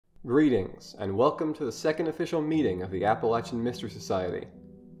Greetings, and welcome to the second official meeting of the Appalachian Mystery Society.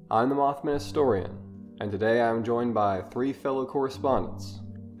 I'm the Mothman Historian, and today I am joined by three fellow correspondents,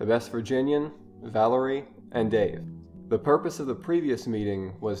 the best Virginian, Valerie, and Dave. The purpose of the previous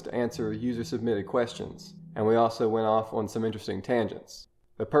meeting was to answer user-submitted questions, and we also went off on some interesting tangents.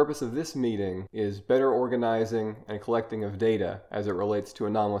 The purpose of this meeting is better organizing and collecting of data as it relates to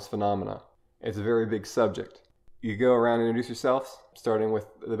anomalous phenomena. It's a very big subject. You go around and introduce yourselves, starting with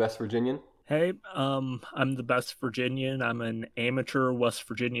the best Virginian. Hey, I'm the best Virginian. I'm an amateur West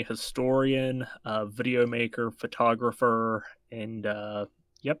Virginia historian, video maker, photographer, and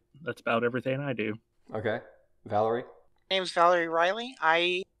yep, that's about everything I do. Okay. Valerie? My name's Valerie Riley.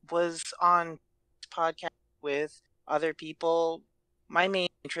 I was on this podcast with other people. My main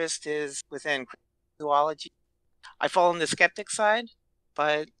interest is within zoology. I fall on the skeptic side,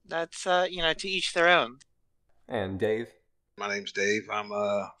 but that's, to each their own. And Dave? My name's Dave. I'm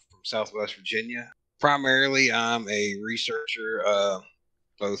from Southwest Virginia. Primarily, I'm a researcher,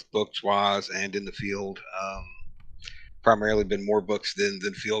 both books-wise and in the field. Primarily been more books than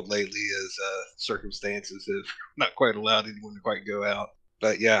field lately, as circumstances have not quite allowed anyone to quite go out.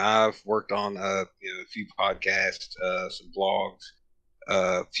 But yeah, I've worked on a few podcasts, some blogs,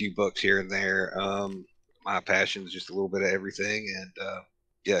 a few books here and there. My passion is just a little bit of everything, and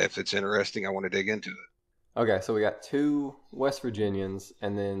yeah, if it's interesting, I want to dig into it. Okay, so we got two West Virginians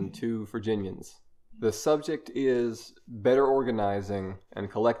and then two Virginians. The subject is better organizing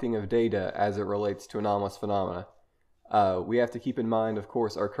and collecting of data as it relates to anomalous phenomena. We have to keep in mind, of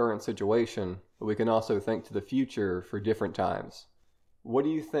course, our current situation, but we can also think to the future for different times. What do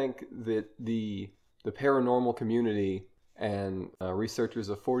you think that the paranormal community and researchers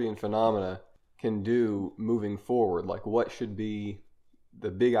of Fortean phenomena can do moving forward? Like, what should be the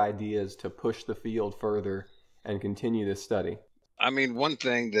big ideas to push the field further and continue this study? I mean, one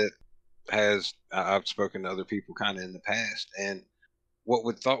thing that I've spoken to other people kind of in the past, and what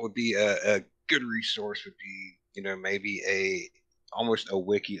would be a good resource would be, maybe almost a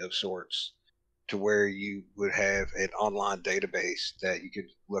wiki of sorts, to where you would have an online database that you could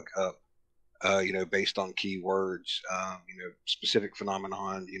look up, based on keywords, specific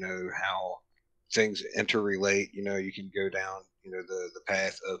phenomenon, how things interrelate. You can go down the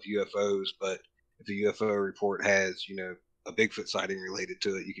path of UFOs, but if a UFO report has a Bigfoot sighting related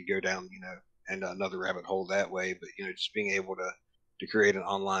to it, you could go down and another rabbit hole that way. But just being able to create an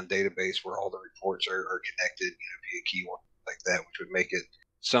online database where all the reports are connected, via keyword like that, which would make it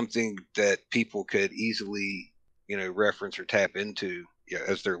something that people could easily reference or tap into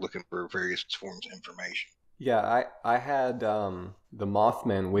as they're looking for various forms of information. Yeah, I had the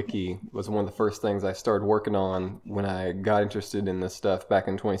Mothman wiki was one of the first things I started working on when I got interested in this stuff back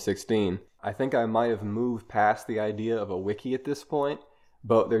in 2016. I think I might have moved past the idea of a wiki at this point,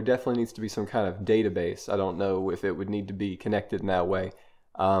 but there definitely needs to be some kind of database. I don't know if it would need to be connected in that way.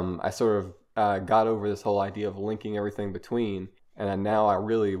 I sort of got over this whole idea of linking everything between, and now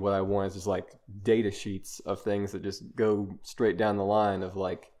what I want is just like data sheets of things that just go straight down the line of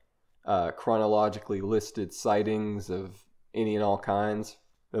like chronologically listed sightings of any and all kinds.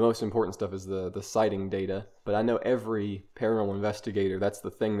 The most important stuff is the sighting data, but I know every paranormal investigator, that's the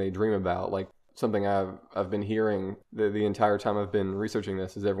thing they dream about. Like, something I've been hearing the entire time I've been researching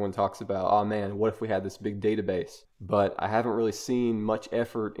this is everyone talks about, oh man, what if we had this big database? But I haven't really seen much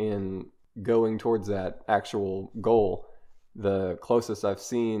effort in going towards that actual goal. The closest I've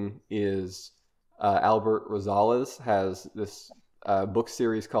seen is Albert Rosales has this book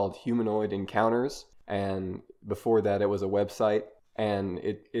series called Humanoid Encounters, and before that it was a website, and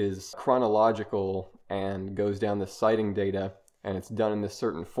it is chronological and goes down the sighting data, and it's done in this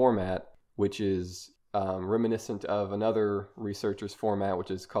certain format, which is reminiscent of another researcher's format,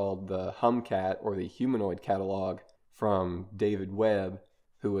 which is called the HumCat, or the Humanoid Catalog, from David Webb,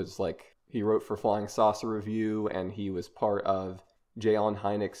 who was he wrote for Flying Saucer Review, and he was part of J. Allen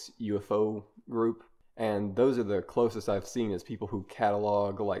Hynek's UFO group. And those are the closest I've seen as people who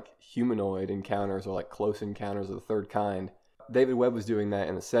catalog humanoid encounters or close encounters of the third kind. David Webb was doing that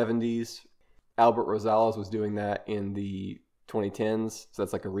in the 70s. Albert Rosales was doing that in the 2010s. So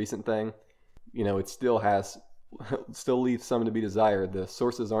that's a recent thing. It still leaves some to be desired. The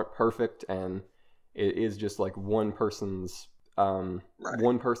sources aren't perfect, and it is just one person's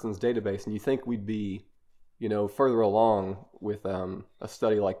database. And you think we'd be, further along with a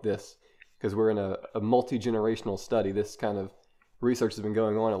study like this, because we're in a multi-generational study. This kind of research has been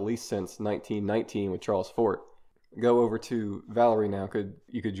going on at least since 1919 with Charles Fort. Go over to Valerie now.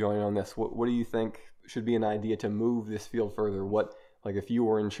 You could join on this. What do you think should be an idea to move this field further? What, if you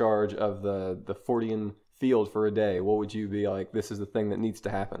were in charge of the Fortean field for a day, what would you be like, this is the thing that needs to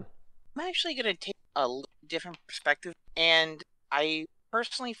happen? I'm actually going to take a different perspective, and I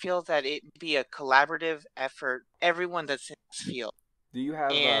personally feel that it would be a collaborative effort, everyone that's in this field. Do you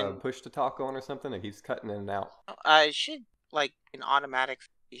have And push to talk on or something? It keeps cutting in and out. I should like an automatic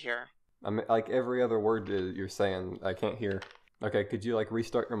here. I mean, like every other word that you're saying, I can't hear. Okay, could you like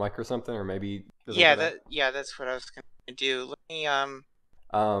restart your mic or something, or maybe? That's what I was going to do. Let me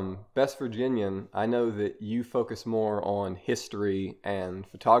Best Virginian, I know that you focus more on history and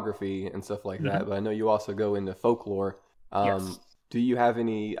photography and stuff like that, but I know you also go into folklore. Yes. Do you have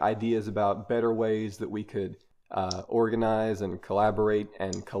any ideas about better ways that we could organize and collaborate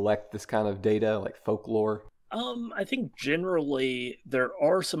and collect this kind of data, like folklore? I think generally there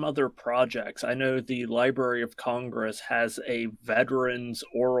are some other projects. I know the Library of Congress has a Veterans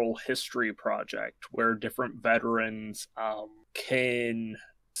Oral History Project where different veterans can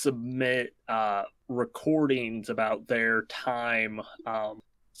submit recordings about their time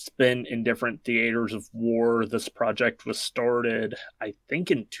spent in different theaters of war. This project was started, I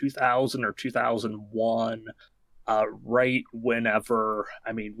think, in 2000 or 2001. Right whenever,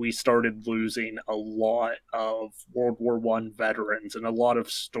 we started losing a lot of World War I veterans and a lot of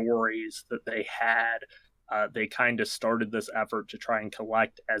stories that they had. They kind of started this effort to try and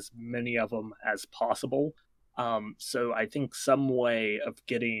collect as many of them as possible. So I think some way of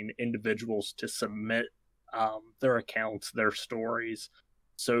getting individuals to submit their accounts, their stories,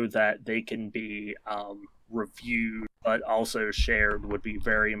 so that they can be reviewed but also shared would be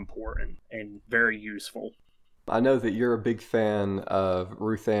very important and very useful. I know that you're a big fan of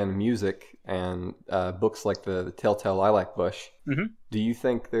Ruth Ann music and books like the Telltale Lilac Bush. Mm-hmm. Do you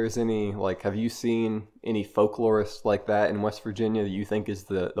think there's any, like, have you seen any folklorists like that in West Virginia that you think is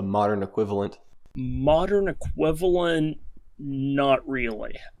the modern equivalent? Modern equivalent, not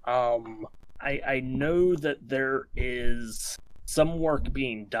really. I know that there is some work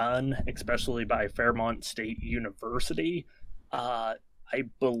being done, especially by Fairmont State University. I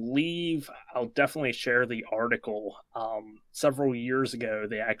believe I'll definitely share the article. Several years ago,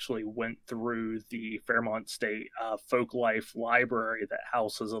 they actually went through the Fairmont State Folklife Library that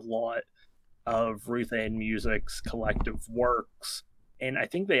houses a lot of Ruth Ann Music's collective works. And I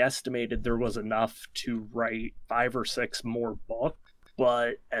think they estimated there was enough to write 5 or 6 more books.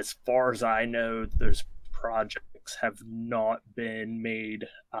 But as far as I know, those projects have not been made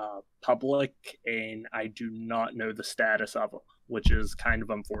public, and I do not know the status of them, which is kind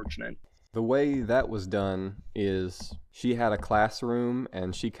of unfortunate. The way that was done is she had a classroom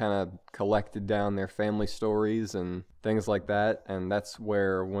and she kind of collected down their family stories and things like that. And that's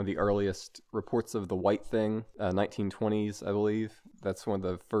where one of the earliest reports of the white thing, 1920s, I believe. That's one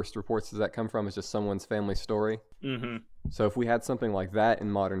of the first reports that come from, is just someone's family story. Mm-hmm. So if we had something like that in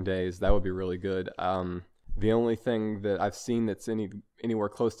modern days, that would be really good. The only thing that I've seen that's anywhere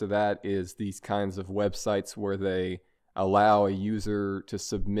close to that is these kinds of websites where they allow a user to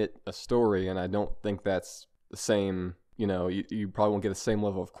submit a story, and I don't think that's the same. You probably won't get the same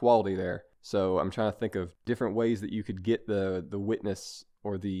level of quality there. So I'm trying to think of different ways that you could get the witness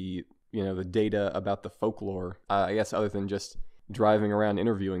or the data about the folklore, I guess, other than just driving around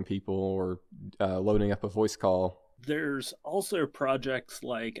interviewing people or loading up a voice call. There's also projects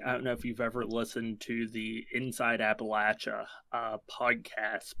like, I don't know if you've ever listened to the Inside Appalachia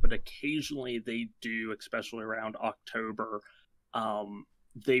podcast, but occasionally they do, especially around October,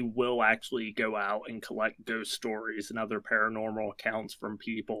 they will actually go out and collect ghost stories and other paranormal accounts from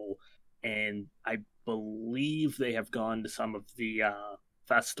people. And I believe they have gone to some of the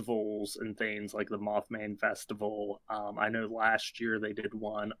festivals and things like the Mothman Festival. I know last year they did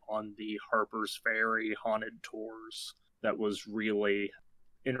one on the Harper's Ferry haunted tours that was really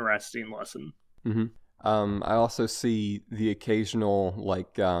interesting listen. Mm-hmm. I also see the occasional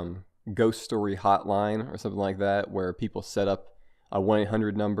ghost story hotline or something like that where people set up a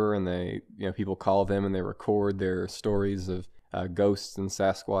 1-800 number and they people call them and they record their stories of ghosts and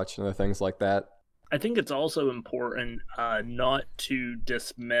Sasquatch and other things like that. I think it's also important not to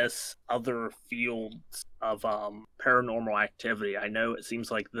dismiss other fields of paranormal activity. I know it seems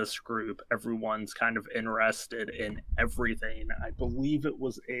like this group, everyone's kind of interested in everything. I believe it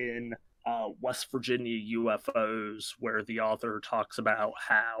was in West Virginia UFOs where the author talks about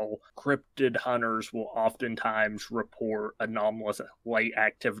how cryptid hunters will oftentimes report anomalous light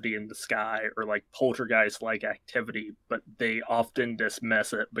activity in the sky or like poltergeist-like activity, but they often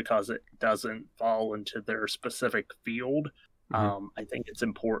dismiss it because it doesn't fall into their specific field. Mm-hmm. I think it's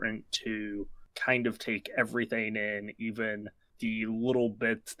important to kind of take everything in, even the little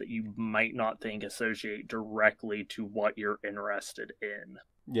bits that you might not think associate directly to what you're interested in.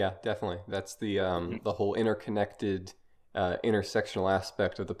 Yeah, definitely. That's the whole interconnected, intersectional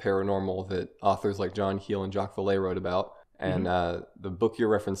aspect of the paranormal that authors like John Keel and Jacques Vallée wrote about. And the book you're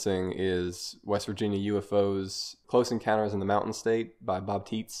referencing is West Virginia UFOs: Close Encounters in the Mountain State by Bob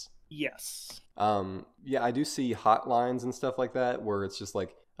Teets. Yes. Yeah, I do see hotlines and stuff like that where it's just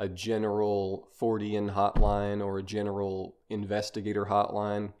like a general Fortean hotline or a general investigator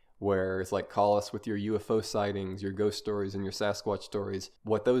hotline where it's like, call us with your UFO sightings, your ghost stories, and your Sasquatch stories.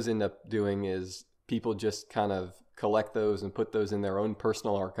 What those end up doing is people just kind of collect those and put those in their own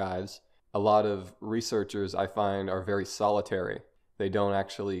personal archives. A lot of researchers, I find, are very solitary. They don't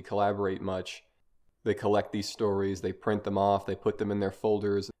actually collaborate much. They collect these stories, they print them off, they put them in their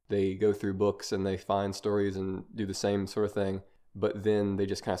folders, they go through books and they find stories and do the same sort of thing, but then they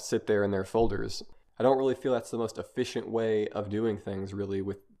just kind of sit there in their folders. I don't really feel that's the most efficient way of doing things, really,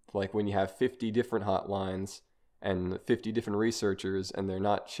 with like when you have 50 different hotlines and 50 different researchers and they're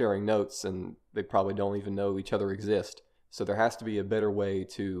not sharing notes and they probably don't even know each other exist. So there has to be a better way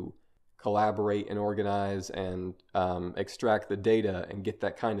to collaborate and organize and extract the data and get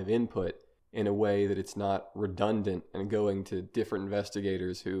that kind of input in a way that it's not redundant and going to different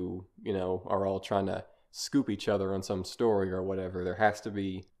investigators who, you know, are all trying to scoop each other on some story or whatever. There has to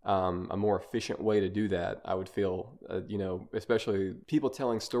be a more efficient way to do that, I would feel, you know, especially people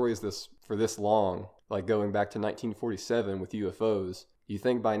telling stories for this long, like going back to 1947 with UFOs. You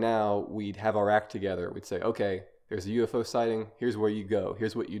think by now we'd have our act together. We'd say, okay, there's a UFO sighting, here's where you go,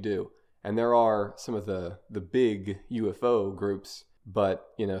 here's what you do. And there are some of the big UFO groups, but,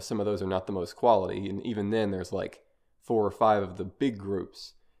 you know, some of those are not the most quality. And even then there's like 4 or 5 of the big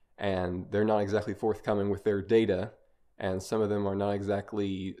groups, and they're not exactly forthcoming with their data, and some of them are not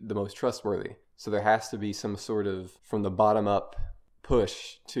exactly the most trustworthy. So there has to be some sort of from the bottom up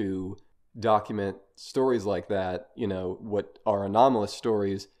push to document stories like that, you know, what are anomalous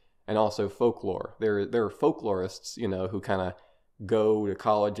stories and also folklore. There are folklorists, you know, who kind of go to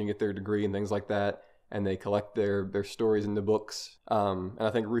college and get their degree and things like that, and they collect their stories into books. And I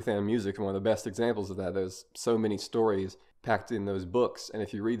think Ruth Ann Music is one of the best examples of that. There's so many stories packed in those books, and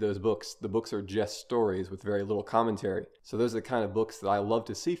if you read those books, the books are just stories with very little commentary. So those are the kind of books that I love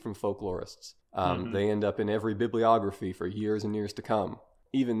to see from folklorists. They end up in every bibliography for years and years to come.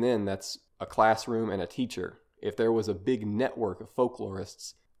 Even then, that's a classroom and a teacher. If there was a big network of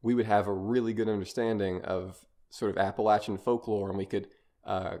folklorists, we would have a really good understanding of sort of Appalachian folklore, and we could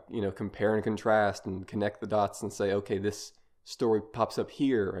you know, compare and contrast and connect the dots and say, okay, this story pops up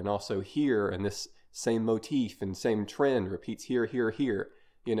here and also here, and this same motif and same trend repeats here, here, here.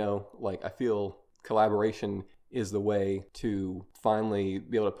 You know, like I feel collaboration is the way to finally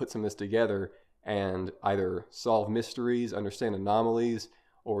be able to put some of this together and either solve mysteries, understand anomalies,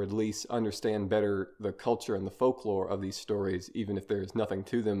 or at least understand better the culture and the folklore of these stories, even if there's nothing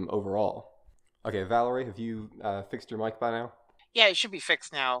to them overall. Okay, Valerie, have you fixed your mic by now? Yeah, it should be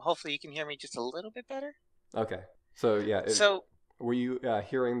fixed now. Hopefully you can hear me just a little bit better. Okay. So, yeah. So, were you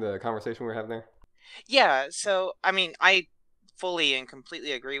hearing the conversation we were having there? yeah, so, I mean, I fully and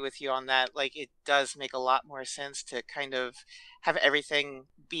completely agree with you on that. Like, it does make a lot more sense to kind of have everything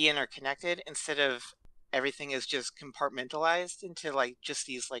be interconnected instead of everything is just compartmentalized into like just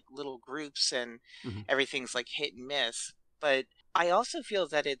these like little groups and everything's like hit and miss. But I also feel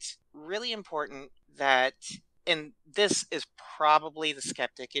that it's really important that, and this is probably the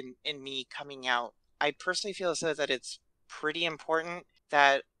skeptic in me coming out, I personally feel as though that it's pretty important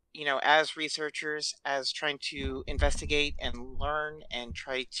that, you know, as researchers, as trying to investigate and learn and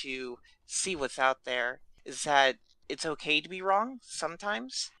try to see what's out there, is that it's okay to be wrong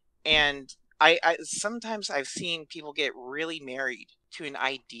sometimes. And I sometimes I've seen people get really married to an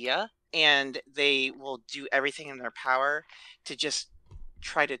idea and they will do everything in their power to just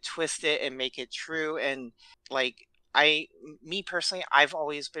try to twist it and make it true. And like, me personally, I've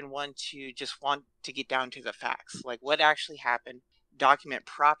always been one to just want to get down to the facts, like what actually happened, document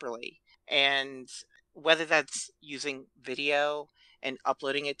properly. And whether that's using video and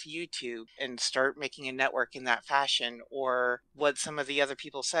uploading it to YouTube and start making a network in that fashion, or what some of the other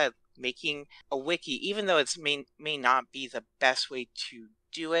people said, making a wiki, even though it's may not be the best way to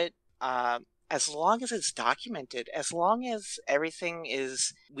do it, as long as it's documented, as long as everything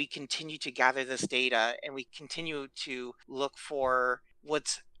is, we continue to gather this data and we continue to look for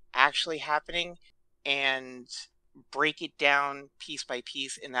what's actually happening and break it down piece by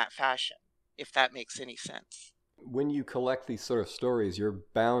piece in that fashion, if that makes any sense. When you collect these sort of stories, you're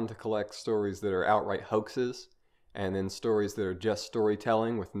bound to collect stories that are outright hoaxes, and then stories that are just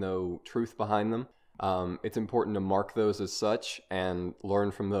storytelling with no truth behind them. It's important to mark those as such and learn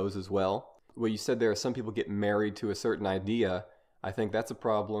from those as well. Well, you said there are some people get married to a certain idea. I think that's a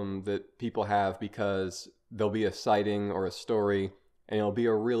problem that people have because there'll be a sighting or a story, and it'll be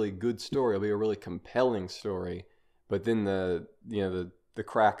a really good story. It'll be a really compelling story, but then the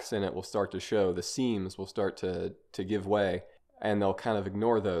cracks in it will start to show. The seams will start to give way, and they'll kind of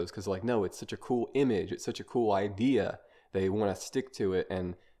ignore those because like, no, it's such a cool image. It's such a cool idea. They want to stick to it.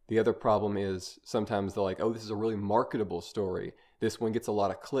 And the other problem is sometimes they're like, oh, this is a really marketable story. This one gets a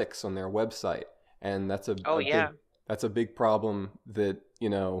lot of clicks on their website. And that's that's a big problem that,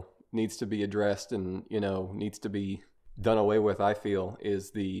 needs to be addressed and, needs to be done away with, I feel,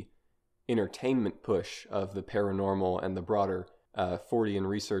 is the entertainment push of the paranormal and the broader Fortean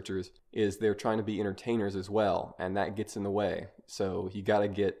researchers is they're trying to be entertainers as well, and that gets in the way. So you got to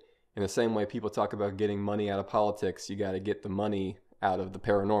get, in the same way people talk about getting money out of politics, you got to get the money out of the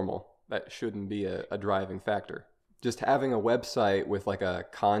paranormal. That shouldn't be a driving factor. Just having a website with like a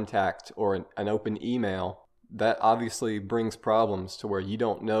contact or an open email, that obviously brings problems to where you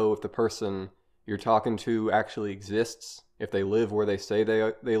don't know if the person you're talking to actually exists, if they live where they say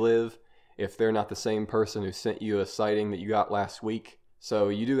they live, if they're not the same person who sent you a sighting that you got last week. So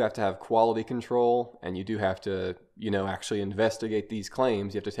you do have to have quality control, and you do have to, actually investigate these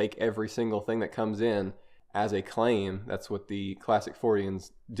claims. You have to take every single thing that comes in as a claim. That's what the classic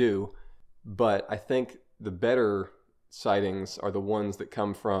Forteans do. But I think the better sightings are the ones that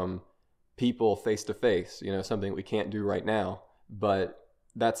come from people face to face, something we can't do right now. But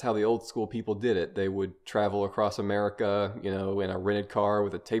that's how the old school people did it. They would travel across America, in a rented car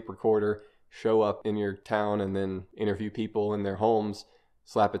with a tape recorder, show up in your town and then interview people in their homes,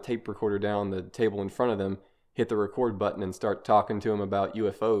 slap a tape recorder down the table in front of them, hit the record button and start talking to them about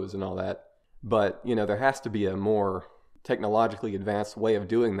UFOs and all that. But, there has to be a more technologically advanced way of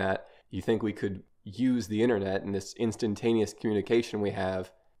doing that. You think we could use the internet and this instantaneous communication we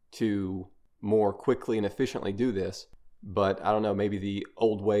have to more quickly and efficiently do this. But I don't know, maybe the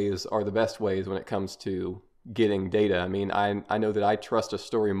old ways are the best ways when it comes to getting data. I mean, I know that I trust a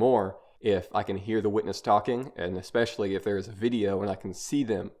story more if I can hear the witness talking, and especially if there's a video and I can see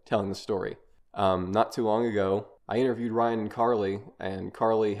them telling the story. Not too long ago, I interviewed Ryan and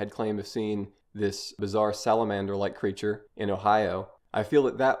Carly had claimed to have seen this bizarre salamander-like creature in Ohio. I feel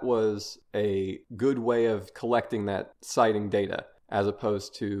that was a good way of collecting that sighting data, as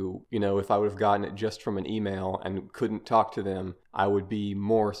opposed to, if I would have gotten it just from an email and couldn't talk to them, I would be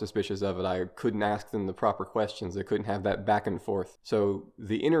more suspicious of it. I couldn't ask them the proper questions. I couldn't have that back and forth. So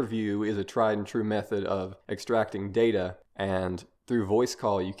the interview is a tried and true method of extracting data, and through voice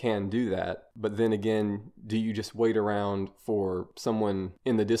call you can do that. But then again, do you just wait around for someone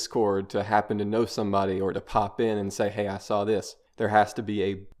in the Discord to happen to know somebody or to pop in and say, hey, I saw this? There has to be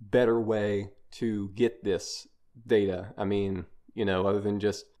a better way to get this data. I mean, other than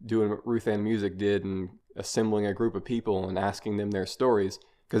just doing what Ruth Ann Music did and assembling a group of people and asking them their stories,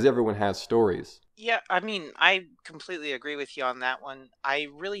 because everyone has stories. Yeah, I mean, I completely agree with you on that one. I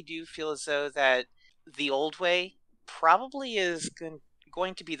really do feel as though that the old way probably is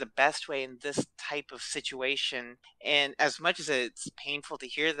going to be the best way in this type of situation. And as much as it's painful to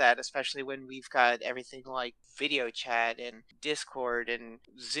hear that, especially when we've got everything like video chat and Discord and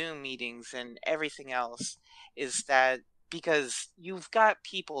Zoom meetings and everything else, is that because you've got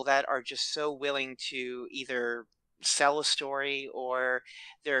people that are just so willing to either sell a story or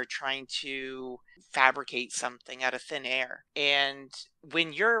they're trying to fabricate something out of thin air. And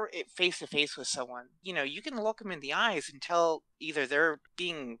when you're face to face with someone, you can look them in the eyes and tell either they're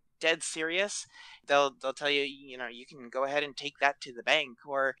being dead serious. They'll tell you, you can go ahead and take that to the bank,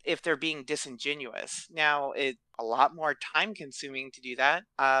 or if they're being disingenuous. Now, it's a lot more time consuming to do that.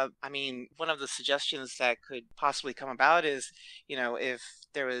 I mean, one of the suggestions that could possibly come about is, if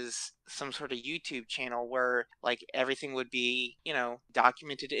there was some sort of YouTube channel where like everything would be,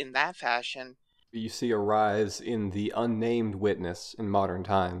 documented in that fashion. You see a rise in the unnamed witness in modern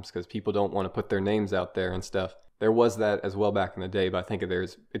times because people don't want to put their names out there and stuff. There was that as well back in the day, but I think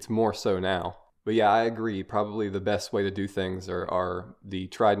it's more so now. But yeah, I agree. Probably the best way to do things are the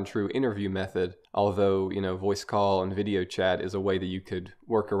tried and true interview method. Although, voice call and video chat is a way that you could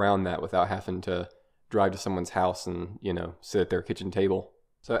work around that without having to drive to someone's house and, sit at their kitchen table.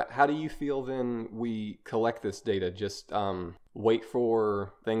 So how do you feel then we collect this data? Just wait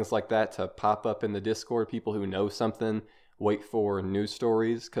for things like that to pop up in the Discord, people who know something, wait for news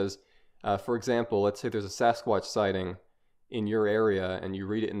stories? Because, for example, let's say there's a Sasquatch sighting in your area and you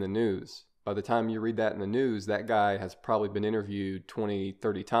read it in the news. By the time you read that in the news, that guy has probably been interviewed 20,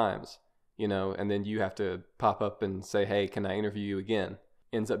 30 times, and then you have to pop up and say, hey, can I interview you again?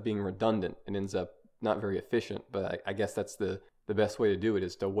 Ends up being redundant and ends up not very efficient, but I guess that's the best way to do it,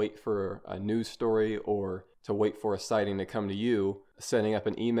 is to wait for a news story or to wait for a sighting to come to you. Setting up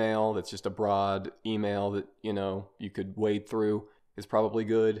an email that's just a broad email that, you could wade through is probably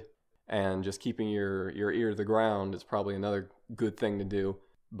good. And just keeping your ear to the ground is probably another good thing to do.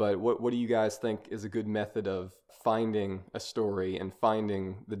 But what do you guys think is a good method of finding a story and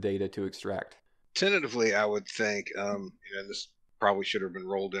finding the data to extract? Tentatively, I would think, this probably should have been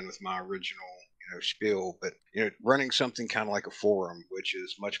rolled in with my original, spiel, but, running something kind of like a forum, which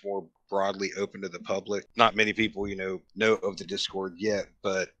is much more broadly open to the public. Not many people, know of the Discord yet,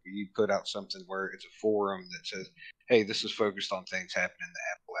 but you put out something where it's a forum that says, hey, this is focused on things happening in the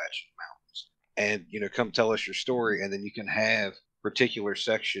Appalachian Mountains. And, come tell us your story, and then you can have particular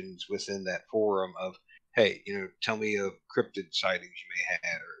sections within that forum of, hey, tell me of cryptid sightings you may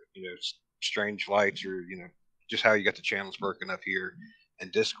have, or, strange lights, or, just how you got the channels broken up here.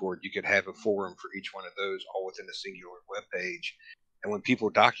 And Discord, you could have a forum for each one of those all within a singular web page. And when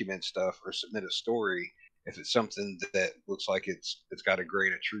people document stuff or submit a story, if it's something that looks like it's got a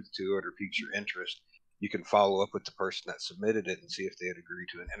grain of truth to it or piques your interest, you can follow up with the person that submitted it and see if they'd agree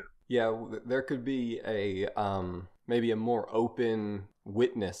to an interview. Yeah, there could be a maybe a more open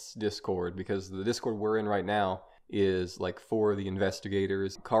witness Discord, because the Discord we're in right now is like for the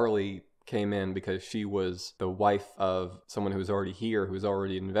investigators. Carly came in because she was the wife of someone who was already here, who was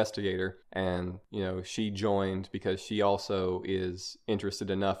already an investigator, and she joined because she also is interested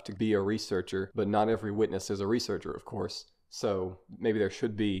enough to be a researcher. But not every witness is a researcher, of course. So maybe there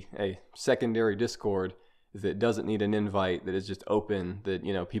should be a secondary Discord that doesn't need an invite, that is just open,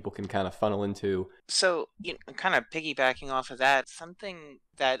 that people can kind of funnel into. So, kind of piggybacking off of that, something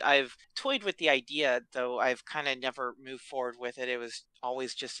that I've toyed with the idea, though I've kind of never moved forward with it, it was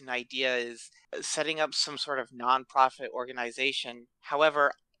always just an idea, is setting up some sort of nonprofit organization.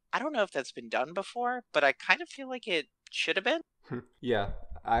 However, I don't know if that's been done before, but I kind of feel like it should have been. Yeah,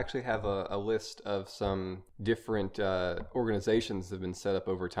 I actually have a list of some different organizations that have been set up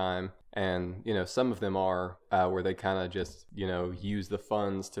over time. And, some of them are where they kind of just, use the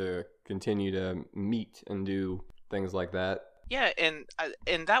funds to continue to meet and do things like that. Yeah,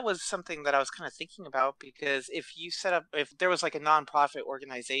 and that was something that I was kind of thinking about, because if there was like a nonprofit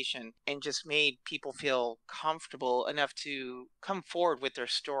organization and just made people feel comfortable enough to come forward with their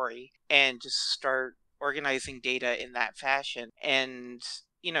story and just start organizing data in that fashion. And,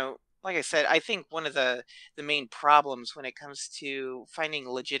 like I said, I think one of the main problems when it comes to finding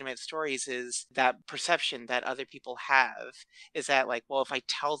legitimate stories is that perception that other people have, is that like, well, if I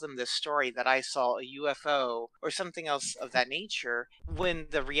tell them this story that I saw a UFO or something else of that nature, when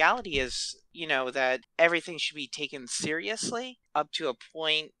the reality is, that everything should be taken seriously up to a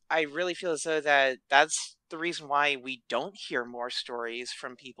point. I really feel as though that's the reason why we don't hear more stories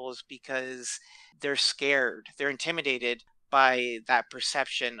from people, is because they're scared, they're intimidated by that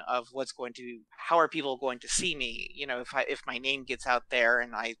perception of how are people going to see me, if my name gets out there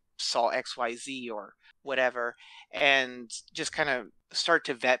and I saw XYZ or whatever. And just kind of start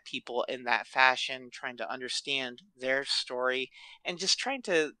to vet people in that fashion, trying to understand their story and just trying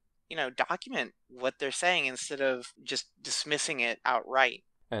to document what they're saying instead of just dismissing it outright.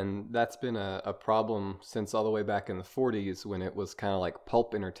 And that's been a problem since all the way back in the 40s, when it was kind of like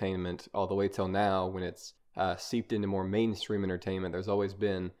pulp entertainment, all the way till now when it's seeped into more mainstream entertainment. There's always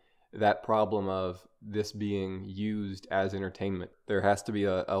been that problem of this being used as entertainment. There has to be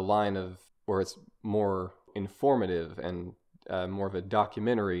a line of where it's more informative and more of a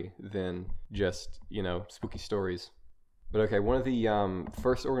documentary than just, spooky stories. But okay, one of the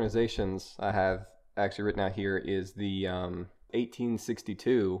first organizations I have actually written out here is the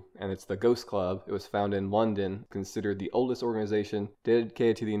 1862, and it's the Ghost Club. It was founded in London, considered the oldest organization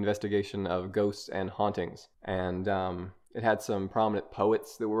dedicated to the investigation of ghosts and hauntings. And it had some prominent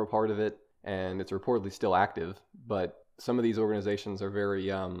poets that were a part of it, and it's reportedly still active. But some of these organizations are very,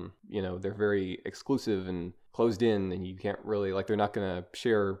 they're very exclusive and closed in, and you can't really, they're not going to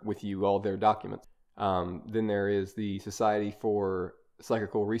share with you all their documents. Then there is the Society for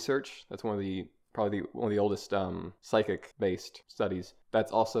Psychical Research. That's probably one of the oldest psychic-based studies.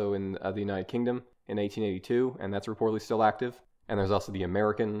 That's also in the United Kingdom in 1882, and that's reportedly still active. And there's also the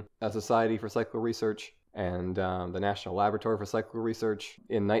American Society for Psychical Research and the National Laboratory for Psychical Research.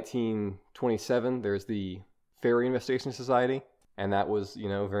 In 1927, there's the Fairy Investigation Society, and that was,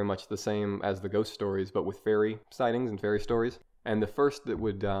 very much the same as the ghost stories, but with fairy sightings and fairy stories. And the first that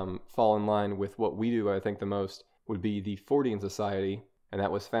would fall in line with what we do, I think, the most, would be the Fortean Society, and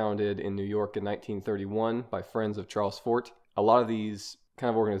that was founded in New York in 1931 by friends of Charles Fort. A lot of these kind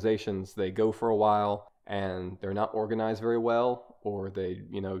of organizations, they go for a while and they're not organized very well, or they,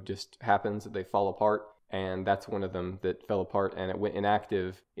 just happens that they fall apart. And that's one of them that fell apart, and it went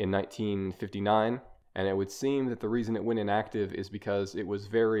inactive in 1959. And it would seem that the reason it went inactive is because it was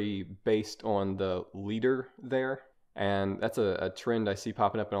very based on the leader there. And that's a trend I see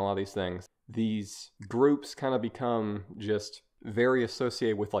popping up in a lot of these things. These groups kind of become just very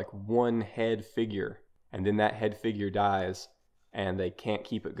associated with like one head figure, and then that head figure dies and they can't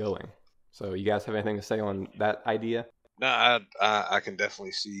keep it going. So you guys have anything to say on that idea? No, I can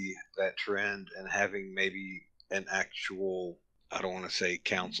definitely see that trend, and having maybe an actual, I don't want to say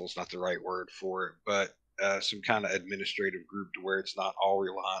council's not the right word for it, but some kind of administrative group to where it's not all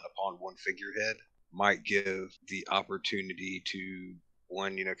reliant upon one figurehead might give the opportunity to,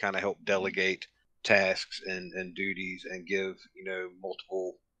 one, kind of help delegate tasks and duties, and give,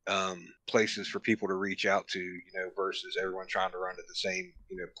 multiple places for people to reach out to, versus everyone trying to run to the same,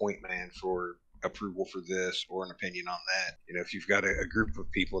 point man for approval for this or an opinion on that. If you've got a group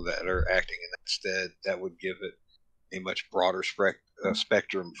of people that are acting in that stead, that would give it a much broader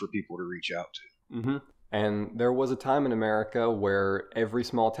spectrum for people to reach out to. Mm-hmm. And there was a time in America where every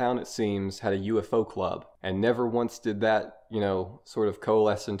small town, it seems, had a UFO club. And never once did that, sort of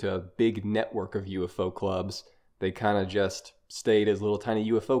coalesce into a big network of UFO clubs. They kind of just stayed as little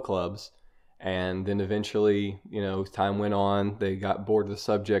tiny UFO clubs. And then eventually, time went on, they got bored of the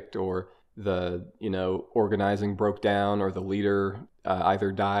subject, or the, organizing broke down, or the leader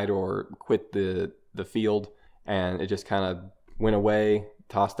either died or quit the field. And it just kind of went away,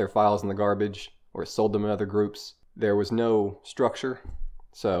 tossed their files in the garbage, or sold them in other groups. There was no structure.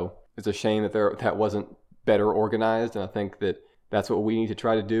 So it's a shame that that wasn't better organized. And I think that that's what we need to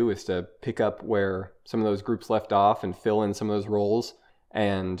try to do, is to pick up where some of those groups left off and fill in some of those roles,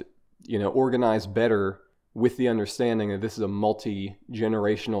 and, organize better with the understanding that this is a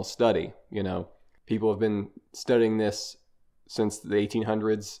multi-generational study. People have been studying this since the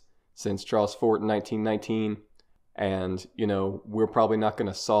 1800s, since Charles Fort in 1919. And, we're probably not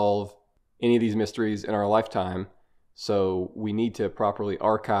going to solve any of these mysteries in our lifetime. So we need to properly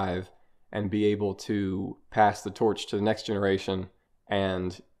archive and be able to pass the torch to the next generation,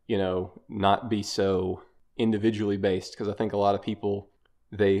 and, not be so individually based. Because I think a lot of people,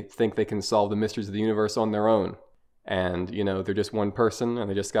 they think they can solve the mysteries of the universe on their own. And, they're just one person and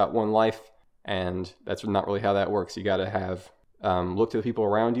they just got one life. And that's not really how that works. You got to have, look to the people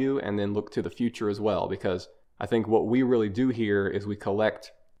around you, and then look to the future as well. Because I think what we really do here is we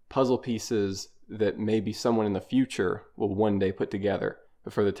collect puzzle pieces that maybe someone in the future will one day put together.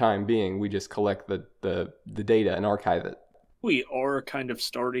 But for the time being, we just collect the data and archive it. We are kind of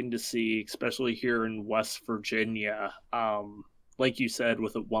starting to see, especially here in West Virginia, like you said,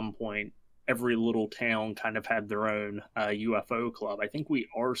 with at one point, every little town kind of had their own UFO club. I think we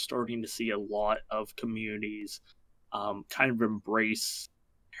are starting to see a lot of communities kind of embrace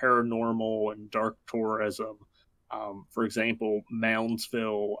paranormal and dark tourism. For example,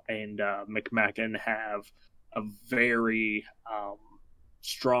 Moundsville and McMacken have a very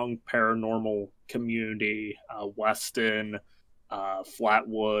strong paranormal community. Weston,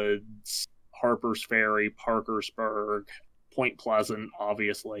 Flatwoods, Harper's Ferry, Parkersburg, Point Pleasant,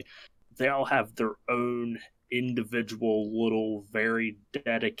 obviously. They all have their own individual little, very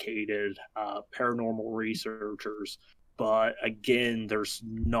dedicated paranormal researchers. But again, there's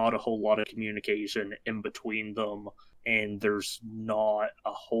not a whole lot of communication in between them, and there's not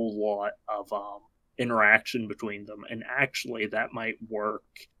a whole lot of interaction between them. And actually, that might work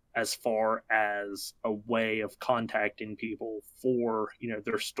as far as a way of contacting people for,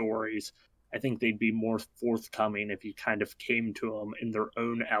 their stories. I think they'd be more forthcoming if you kind of came to them in their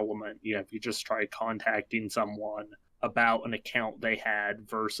own element. If you just try contacting someone about an account they had,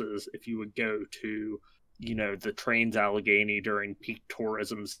 versus if you would go to, the Trans-Allegheny during peak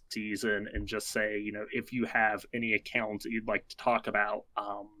tourism season and just say, if you have any accounts that you'd like to talk about,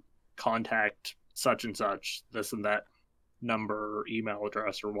 contact such and such, this and that number, email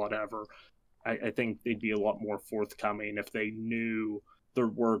address, or whatever. I think they'd be a lot more forthcoming if they knew there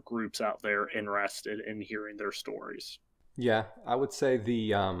were groups out there interested in hearing their stories. Yeah, I would say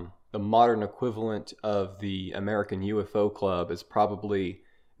the modern equivalent of the American UFO Club is probably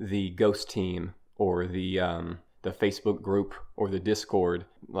the Ghost Team, or the Facebook group, or the Discord,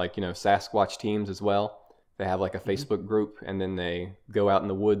 like, Sasquatch teams as well. They have like a Facebook group, and then they go out in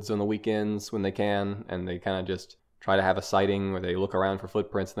the woods on the weekends when they can, and they kind of just try to have a sighting where they look around for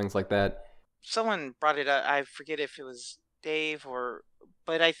footprints, things like that. Someone brought it up. I forget if it was Dave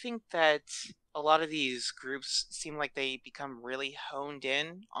but I think that a lot of these groups seem like they become really honed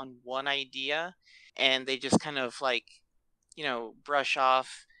in on one idea, and they just kind of brush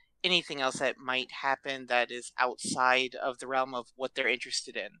off anything else that might happen that is outside of the realm of what they're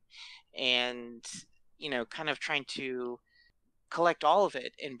interested in. And, kind of trying to collect all of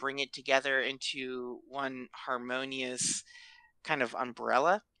it and bring it together into one harmonious kind of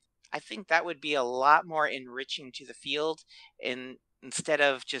umbrella, I think that would be a lot more enriching to the field. And instead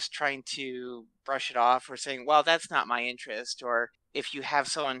of just trying to brush it off or saying, well, that's not my interest, or if you have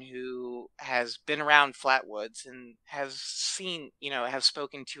someone who has been around Flatwoods and has seen, have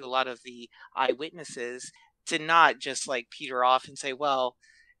spoken to a lot of the eyewitnesses, to not just like peter off and say, well,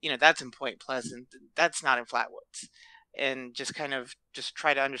 that's in Point Pleasant, that's not in Flatwoods, and just kind of just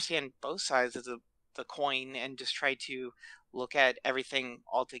try to understand both sides of the coin and just try to look at everything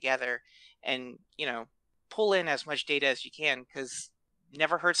all together and, pull in as much data as you can, because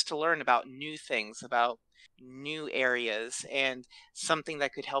never hurts to learn about new things, about new areas, and something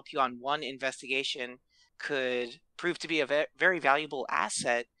that could help you on one investigation could prove to be a very valuable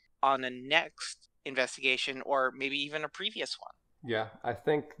asset on a next investigation or maybe even a previous one. Yeah, I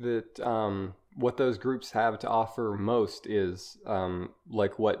think that what those groups have to offer most is,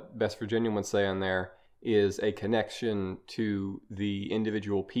 like what Best Virginian would say on there, is a connection to the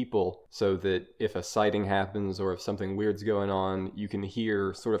individual people, so that if a sighting happens or if something weird's going on, you can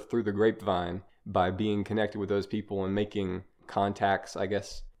hear sort of through the grapevine by being connected with those people and making contacts, I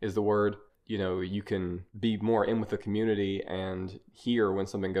guess is the word. You can be more in with the community and hear when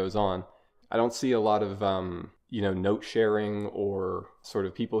something goes on. I don't see a lot of, note sharing or sort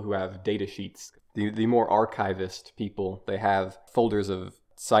of people who have data sheets. The more archivist people, they have folders of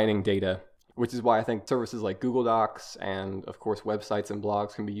sighting data, which is why I think services like Google Docs and, of course, websites and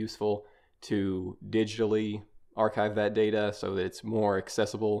blogs can be useful to digitally archive that data so that it's more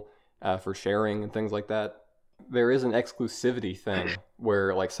accessible for sharing and things like that. There is an exclusivity thing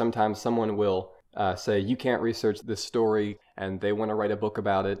where, like, sometimes someone will say, you can't research this story, and they want to write a book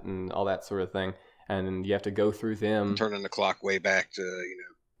about it and all that sort of thing. And you have to go through them. Turning the clock way back to,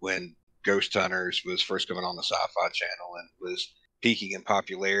 when Ghost Hunters was first coming on the Sci-Fi Channel and was peaking in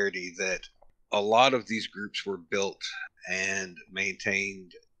popularity, that a lot of these groups were built and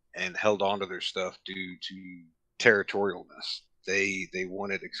maintained and held on to their stuff due to territorialness. They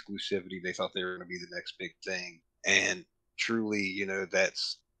wanted exclusivity. They thought they were going to be the next big thing. And truly,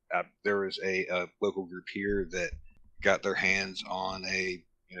 that's there was a local group here that got their hands on a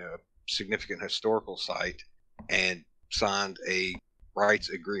significant historical site and signed a rights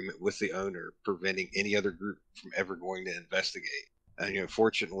agreement with the owner, preventing any other group from ever going to investigate. And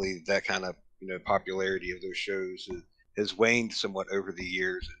fortunately, that kind of popularity of those shows has waned somewhat over the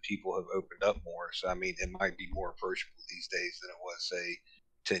years, and people have opened up more. So I mean, it might be more approachable these days than it was,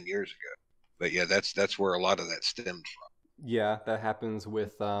 say, 10 years ago. But yeah, that's where a lot of that stemmed from. Yeah, that happens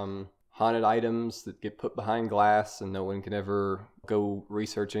with haunted items that get put behind glass and no one can ever go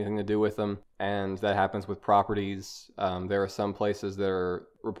research anything to do with them. And that happens with properties. There are some places that are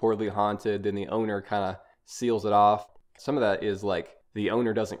reportedly haunted, then the owner kind of seals it off. Some of that is like the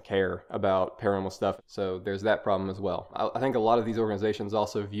owner doesn't care about paranormal stuff, so there's that problem as well. I think a lot of these organizations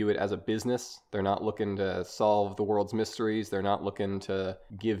also view it as a business. They're not looking to solve the world's mysteries. They're not looking to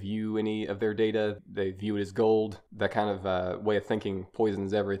give you any of their data. They view it as gold. That kind of way of thinking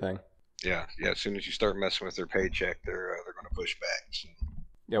poisons everything. Yeah. As soon as you start messing with their paycheck, they're going to push back. So.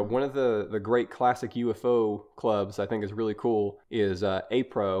 Yeah, one of the great classic UFO clubs I think is really cool is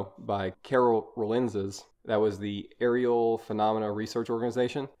APRO by Carol Rollinzes. That was the Aerial Phenomena Research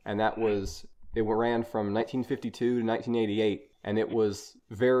Organization, and it ran from 1952 to 1988, and it was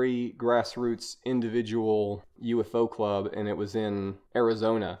very grassroots individual UFO club, and it was in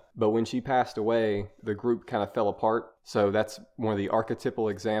Arizona. But when she passed away, the group kind of fell apart. So that's one of the archetypal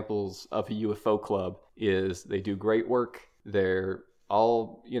examples of a UFO club. Is they do great work. They're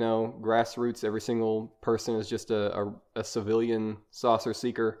all, grassroots. Every single person is just a civilian saucer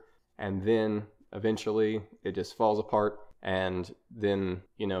seeker, and then eventually it just falls apart, and then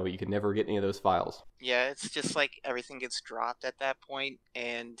you could never get any of those files. Yeah, it's just like everything gets dropped at that point,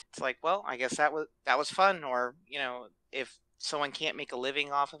 and it's like, well, I guess that was fun. Or if someone can't make a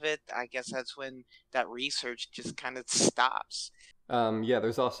living off of it, I guess that's when that research just kind of stops.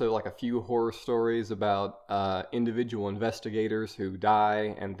 There's also like a few horror stories about individual investigators who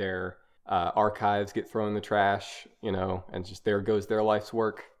die and their archives get thrown in the trash, and just there goes their life's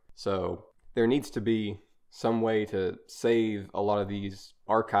work. So there needs to be some way to save a lot of these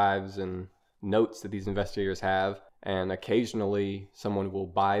archives and notes that these investigators have, and occasionally someone will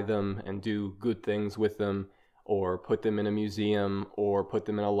buy them and do good things with them, or put them in a museum, or put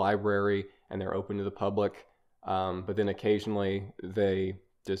them in a library, and they're open to the public. But then occasionally they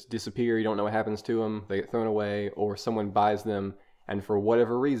just disappear. You don't know what happens to them. They get thrown away, or someone buys them and for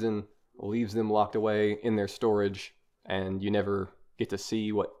whatever reason leaves them locked away in their storage, and you never get to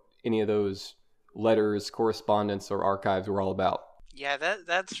see what any of those letters, correspondence, or archives were all about. Yeah,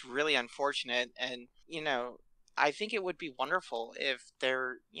 that's really unfortunate. And, I think it would be wonderful if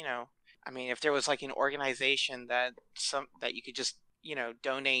there, if there was like an organization that you could just,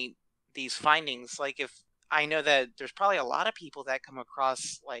 donate these findings. Like, if I know that there's probably a lot of people that come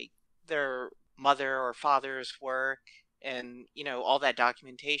across like their mother or father's work and, all that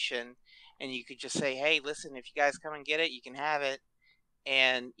documentation, and you could just say, "Hey, listen, if you guys come and get it, you can have it."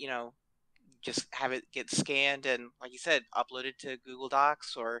 And, just have it get scanned and, like you said, uploaded to Google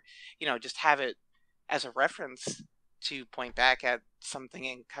Docs, or just have it as a reference to point back at something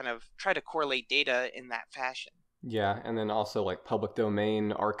and kind of try to correlate data in that fashion. Yeah, and then also like public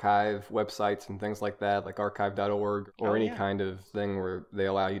domain archive websites and things like that, like archive.org or any kind of thing where they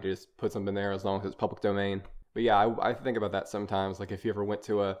allow you to just put something there as long as it's public domain. But yeah, I think about that sometimes. Like if you ever went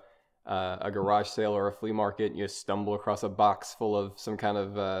to a garage sale or a flea market and you stumble across a box full of some kind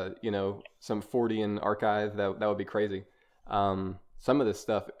of, some Fortean archive, that would be crazy. Some of this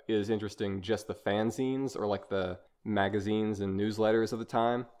stuff is interesting, just the fanzines or like the magazines and newsletters of the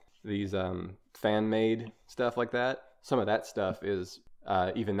time, these fan-made stuff like that. Some of that stuff is,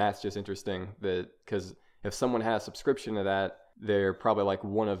 even that's just interesting, because if someone has a subscription to that, they're probably like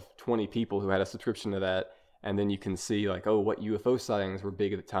one of 20 people who had a subscription to that. And then you can see like, oh, what UFO sightings were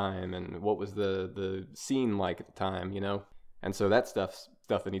big at the time, and what was the scene like at the time, And so that stuff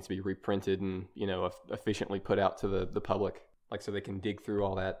that needs to be reprinted and, efficiently put out to the public, like so they can dig through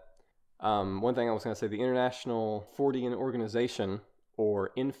all that. One thing I was going to say, the International Fortean Organization,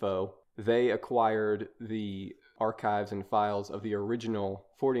 or INFO, they acquired the archives and files of the original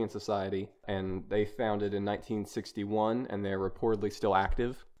Fortean Society, and they founded in 1961, and they're reportedly still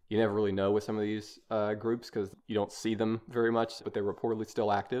active. You never really know with some of these groups because you don't see them very much, but they're reportedly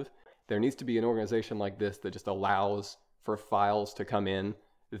still active. There needs to be an organization like this that just allows for files to come in,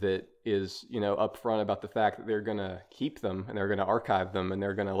 that is, upfront about the fact that they're going to keep them and they're going to archive them and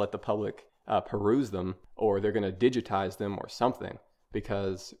they're going to let the public peruse them, or they're going to digitize them or something.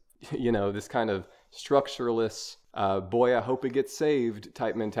 Because, this kind of structureless, boy, I hope it gets saved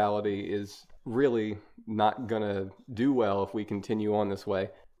type mentality is really not going to do well if we continue on this way.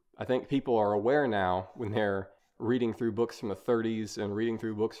 I think people are aware now when they're reading through books from the 30s and reading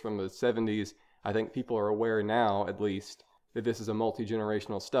through books from the 70s. I think people are aware now, at least, that this is a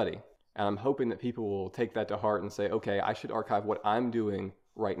multi-generational study. And I'm hoping that people will take that to heart and say, okay, I should archive what I'm doing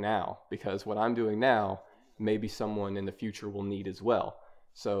right now, because what I'm doing now, maybe someone in the future will need as well.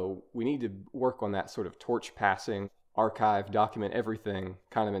 So we need to work on that sort of torch passing, archive, document everything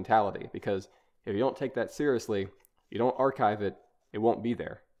kind of mentality, because if you don't take that seriously, you don't archive it, it won't be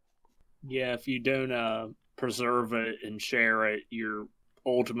there. Yeah, if you don't preserve it and share it, you're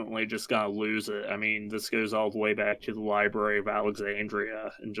ultimately just going to lose it. I mean, this goes all the way back to the Library of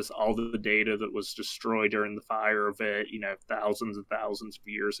Alexandria and just all the data that was destroyed during the fire of it, thousands and thousands of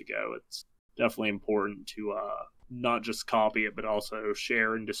years ago. It's definitely important to not just copy it, but also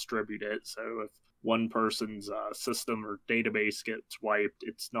share and distribute it. So if one person's system or database gets wiped,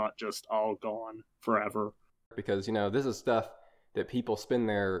 it's not just all gone forever. Because, this is stuff that people spend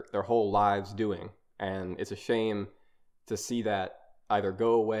their whole lives doing. And it's a shame to see that either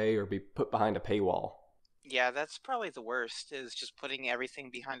go away or be put behind a paywall. Yeah, that's probably the worst, is just putting everything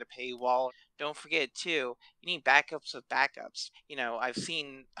behind a paywall. Don't forget, too, you need backups of backups. I've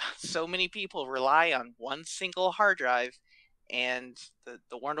seen so many people rely on one single hard drive, and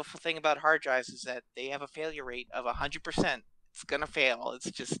the wonderful thing about hard drives is that they have a failure rate of 100%. It's going to fail.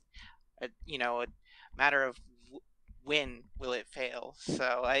 It's just, a matter of when will it fail.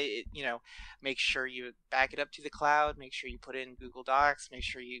 So make sure you back it up to the cloud, make sure you put it in Google Docs, make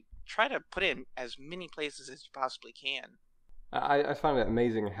sure you try to put it in as many places as you possibly can. I find it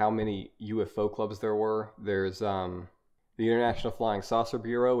amazing how many UFO clubs there were. There's the International Flying Saucer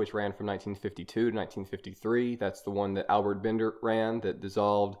Bureau, which ran from 1952 to 1953. That's the one that Albert Bender ran, that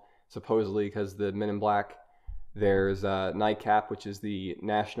dissolved supposedly because the Men in Black. There's NICAP, which is the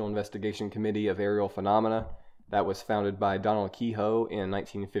National Investigation Committee of Aerial Phenomena. That was founded by Donald Keyhoe in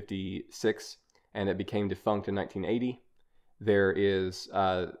 1956, and it became defunct in 1980. There is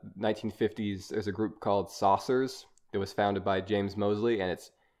 1950s, there's a group called Saucers that was founded by James Moseley, and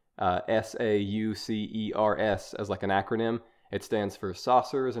it's SAUCERS as like an acronym. It stands for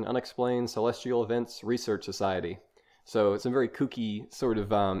Saucers and Unexplained Celestial Events Research Society. So it's some very kooky sort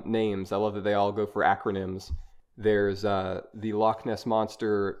of names. I love that they all go for acronyms. There's the Loch Ness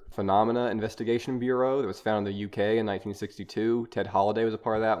Monster Phenomena Investigation Bureau that was founded in the UK in 1962. Ted Holliday was a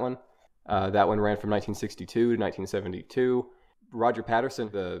part of that one. That one ran from 1962 to 1972. Roger Patterson,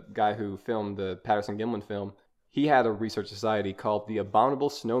 the guy who filmed the Patterson-Gimlin film, he had a research society called the Abominable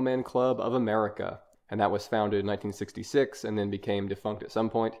Snowman Club of America, and that was founded in 1966 and then became defunct at some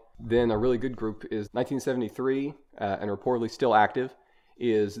point. Then a really good group is 1973, and reportedly still active,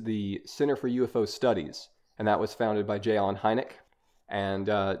 is the Center for UFO Studies, and that was founded by J. Allen Hynek. And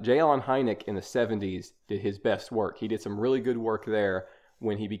J. Allen Hynek in the 70s did his best work. He did some really good work there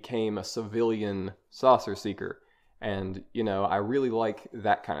when he became a civilian saucer seeker. And, you know, I really like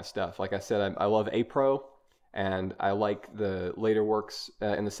that kind of stuff. Like I said, I love APRO, and I like the later works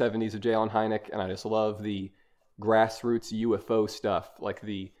in the 70s of J. Allen Hynek, and I just love the grassroots UFO stuff, like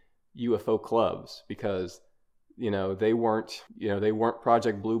the UFO clubs, because, you know, they weren't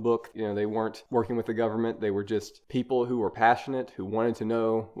Project Blue Book, you know, they weren't working with the government. They were just people who were passionate, who wanted to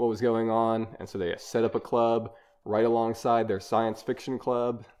know what was going on, and so they set up a club right alongside their science fiction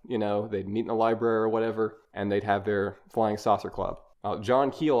club. You know, they'd meet in the library or whatever, and they'd have their flying saucer club. John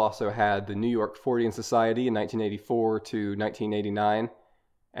Keel also had the New York Fortean Society in 1984 to 1989,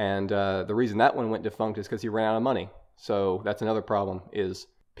 and the reason that one went defunct is because he ran out of money. So that's another problem, is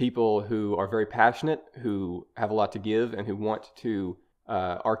people who are very passionate, who have a lot to give, and who want to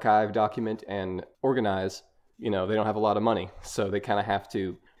archive, document, and organize, you know, they don't have a lot of money. So they kind of have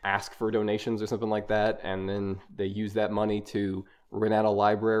to ask for donations or something like that, and then they use that money to rent out a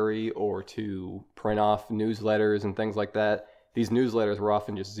library or to print off newsletters and things like that. These newsletters were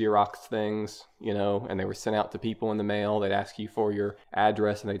often just Xerox things, you know, and they were sent out to people in the mail. They'd ask you for your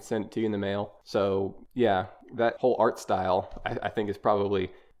address and they'd send it to you in the mail. So yeah, that whole art style, I think, is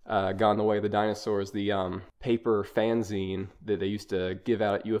probably gone the way of the dinosaurs. The paper fanzine that they used to give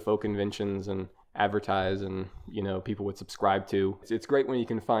out at UFO conventions and advertise, and, you know, people would subscribe to. It's great when you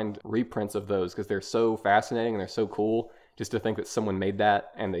can find reprints of those, because they're so fascinating and they're so cool, just to think that someone made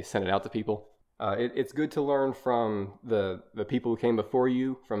that and they sent it out to people. It's good to learn from the people who came before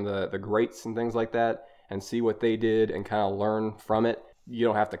you, from the greats and things like that, and see what they did and kind of learn from it. You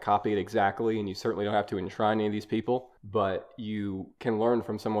don't have to copy it exactly, and you certainly don't have to enshrine any of these people, but you can learn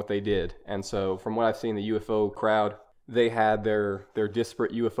from some of what they did. And so from what I've seen, the UFO crowd, they had their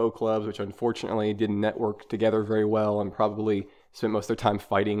disparate UFO clubs, which unfortunately didn't network together very well, and probably spent most of their time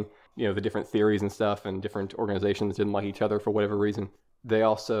fighting, you know, the different theories and stuff, and different organizations didn't like each other for whatever reason. They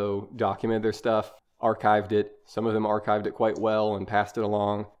also documented their stuff, archived it. Some of them archived it quite well and passed it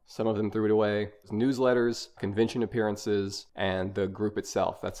along. Some of them threw it away. Newsletters, convention appearances, and the group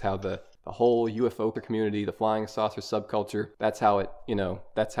itself. That's how the whole UFO community, the flying saucer subculture, that's how it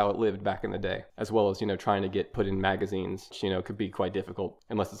lived back in the day, as well as, you know, trying to get put in magazines, which, you know, could be quite difficult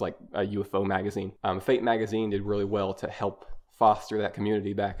unless it's like a UFO magazine. Fate magazine did really well to help foster that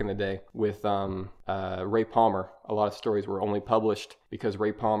community back in the day. With Ray Palmer, a lot of stories were only published because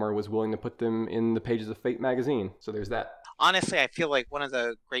Ray Palmer was willing to put them in the pages of Fate magazine. So there's that. Honestly, I feel like one of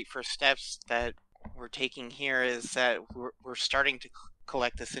the great first steps that we're taking here is that we're starting to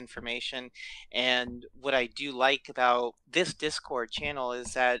collect this information. And what I do like about this Discord channel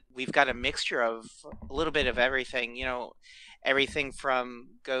is that we've got a mixture of a little bit of everything, you know, everything from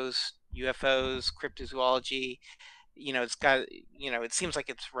ghosts, UFOs, cryptozoology. You know, it's got, you know, it seems like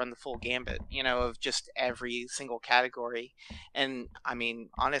it's run the full gambit, you know, of just every single category. And I mean,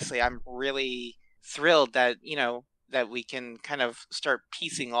 honestly, I'm really thrilled that, you know, that we can kind of start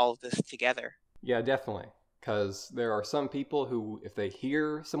piecing all of this together. Yeah, definitely. Because there are some people who, if they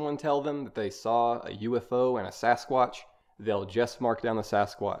hear someone tell them that they saw a UFO and a Sasquatch, they'll just mark down the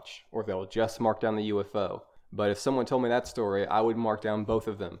Sasquatch, or they'll just mark down the UFO. But if someone told me that story, I would mark down both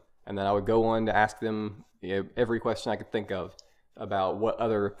of them. And then I would go on to ask them, you know, every question I could think of about what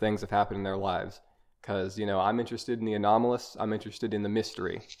other things have happened in their lives. Because, you know, I'm interested in the anomalous, I'm interested in the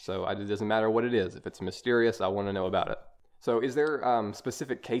mystery. So it doesn't matter what it is. If it's mysterious, I want to know about it. So is there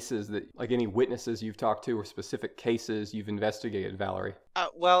specific cases that, like, any witnesses you've talked to, or specific cases you've investigated, Valerie?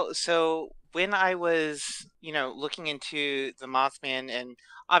 Well, so when I was, you know, looking into the Mothman, and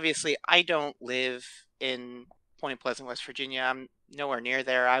obviously I don't live in Point Pleasant, West Virginia. I'm nowhere near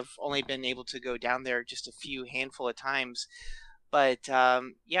there. I've only been able to go down there just a handful of times. But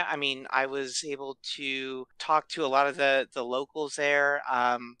yeah, I mean, I was able to talk to a lot of the locals there.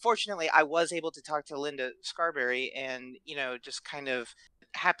 Fortunately, I was able to talk to Linda Scarberry, and, you know, just kind of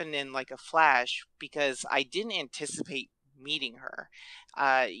happened in like a flash, because I didn't anticipate meeting her.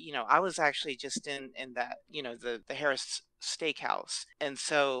 You know, I was actually just in that, you know, the Harris Steakhouse, and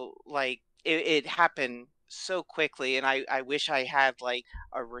so like it happened so quickly, and I wish I had like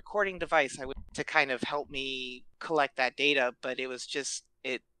a recording device to kind of help me collect that data, but it was just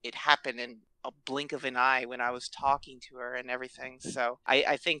it happened in a blink of an eye when I was talking to her and everything. So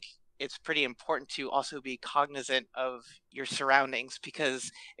I think it's pretty important to also be cognizant of your surroundings,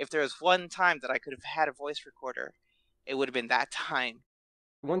 because if there was one time that I could have had a voice recorder, it would have been that time.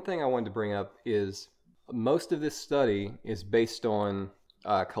 One thing I wanted to bring up is most of this study is based on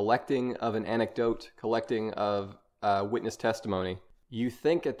collecting of an anecdote, collecting of witness testimony. You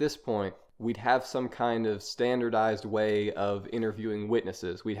think at this point we'd have some kind of standardized way of interviewing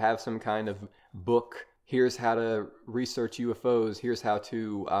witnesses. We'd have some kind of book. Here's how to research UFOs. Here's how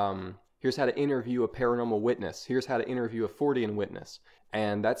to interview a paranormal witness. Here's how to interview a Fortean witness.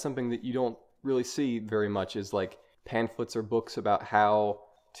 And that's something that you don't really see very much, is like pamphlets or books about how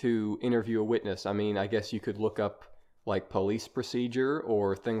to interview a witness. I mean, I guess you could look up like police procedure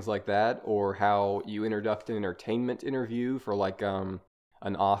or things like that, or how you conduct an entertainment interview for like an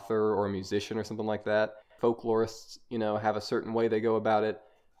author or a musician or something like that. Folklorists, have a certain way they go about it,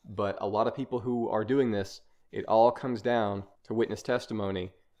 but a lot of people who are doing this, it all comes down to witness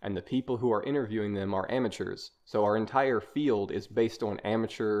testimony, and the people who are interviewing them are amateurs. So our entire field is based on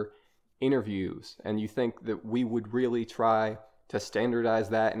amateur interviews, and you think that we would really try to standardize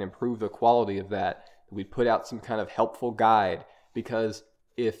that and improve the quality of that? We'd put out some kind of helpful guide, because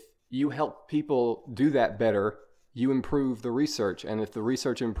if you help people do that better, you improve the research, and if the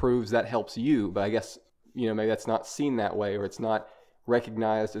research improves, that helps you. But I guess maybe that's not seen that way, or it's not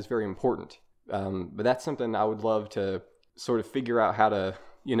recognized as very important. But that's something I would love to sort of figure out how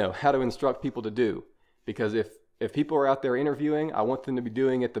to instruct people to do, because if people are out there interviewing, I want them to be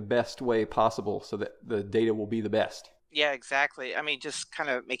doing it the best way possible so that the data will be the best. Yeah, exactly. I mean, just kind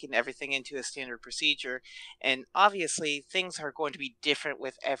of making everything into a standard procedure. And obviously, things are going to be different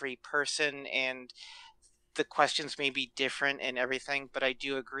with every person, and the questions may be different and everything. But I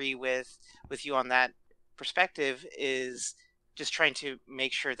do agree with you on that perspective, is just trying to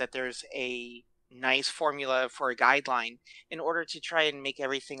make sure that there's a nice formula for a guideline in order to try and make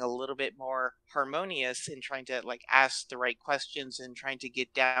everything a little bit more harmonious, and trying to like ask the right questions and trying to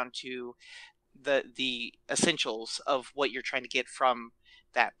get down to the essentials of what you're trying to get from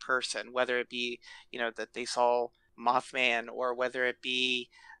that person, whether it be that they saw Mothman, or whether it be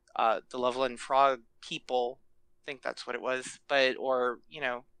the Loveland Frog people. I think that's what it was, but or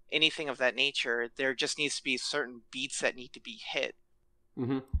anything of that nature. There just needs to be certain beats that need to be hit.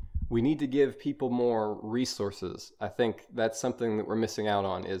 Mm-hmm. We need to give people more resources. I think that's something that we're missing out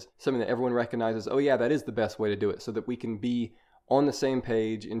on, is something that everyone recognizes, oh yeah, that is the best way to do it, so that we can be on the same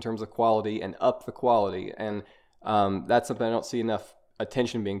page in terms of quality and up the quality. And that's something I don't see enough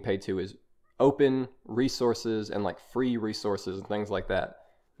attention being paid to, is open resources and like free resources and things like that.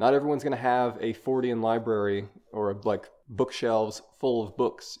 Not everyone's going to have a Fortean library or like bookshelves full of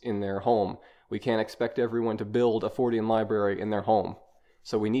books in their home. We can't expect everyone to build a Fortean library in their home.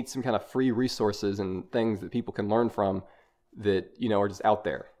 So we need some kind of free resources and things that people can learn from that, are just out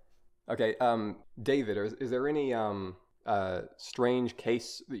there. Okay, David, is there any strange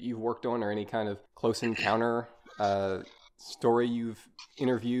case that you've worked on, or any kind of close encounter story you've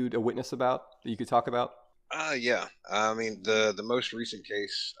interviewed a witness about that you could talk about? Yeah. I mean, the most recent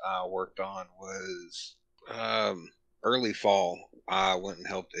case I worked on was early fall. I went and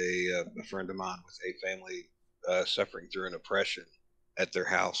helped a friend of mine with a family suffering through an oppression at their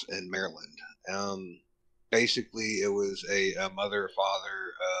house in Maryland. Basically, it was a mother,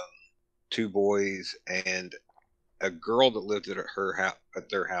 father, two boys, and a girl that lived at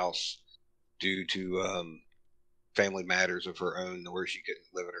their house due to family matters of her own, where she couldn't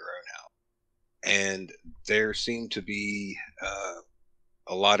live at her own house. And there seemed to be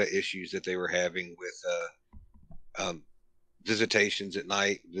a lot of issues that they were having with visitations at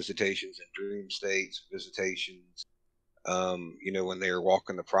night, visitations in dream states, visitations. When they were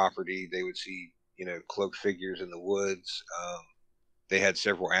walking the property, they would see cloaked figures in the woods. They had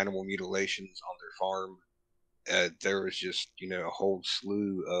several animal mutilations on their farm. There was just a whole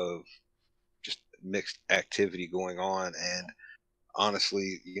slew of just mixed activity going on, and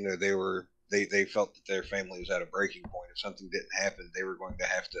honestly, they felt that their family was at a breaking point. If something didn't happen, they were going to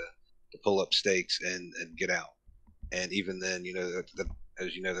have to pull up stakes and get out. And even then, as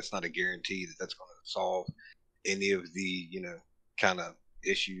that's not a guarantee that that's going to solve any of the kind of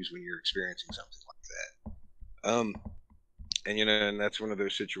issues when you're experiencing something like that. And that's one of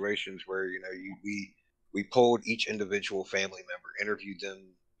those situations where we pulled each individual family member, interviewed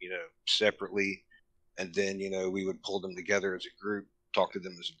them separately, and then we would pull them together as a group, talk to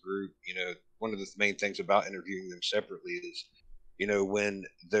them as a group. One of the main things about interviewing them separately is when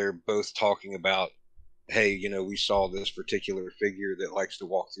they're both talking about, hey, we saw this particular figure that likes to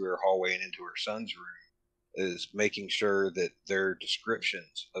walk through her hallway and into her son's room, is making sure that their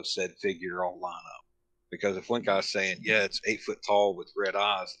descriptions of said figure all line up. Because if one guy's saying, yeah, it's 8 foot tall with red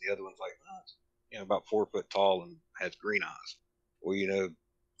eyes, and the other one's like, oh, it's, about 4 foot tall and has green eyes, well,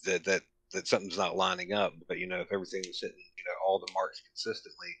 that something's not lining up. But if everything was hitting, all the marks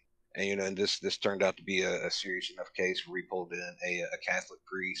consistently, and this turned out to be a serious enough case where we pulled in a Catholic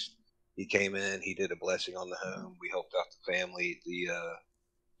priest. He came in, he did a blessing on the home. We helped out the family.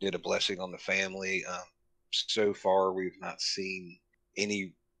 Did a blessing on the family. So far, we've not seen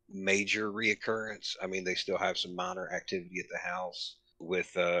any major reoccurrence. I mean, they still have some minor activity at the house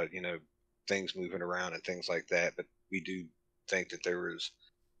with, things moving around and things like that. But we do think that there was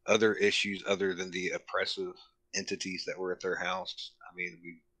other issues other than the oppressive entities that were at their house. I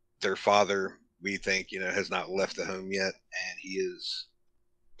mean, their father, we think, has not left the home yet, and he is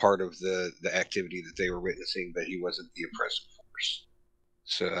part of the activity that they were witnessing, but he wasn't the oppressive force.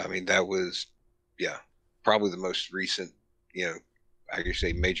 So, I mean, that was, yeah, probably the most recent, I could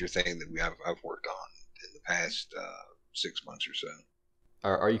say major thing that I've worked on in the past 6 months or so.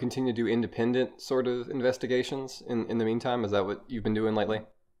 Are you continuing to do independent sort of investigations in the meantime? Is that what you've been doing lately?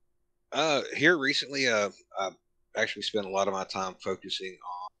 Here recently, I've actually spent a lot of my time focusing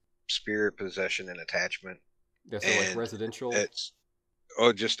on spirit possession and attachment. Yeah, so like residential. It's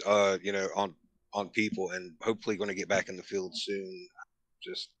just on people, and hopefully going to get back in the field soon.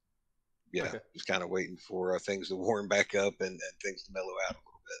 Just just kind of waiting for things to warm back up and things to mellow out a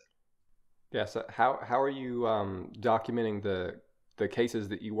little bit. Yeah. So how are you documenting the cases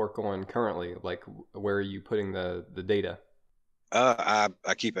that you work on currently? Like, where are you putting the data? I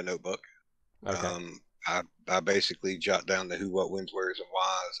keep a notebook. Okay. I basically jot down the who, what, whens, wheres, and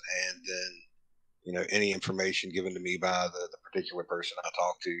whys, and then any information given to me by the particular person I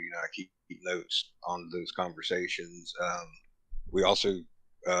talk to. I keep notes on those conversations. We also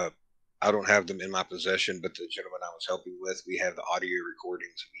I don't have them in my possession, but the gentleman I was helping with, we have the audio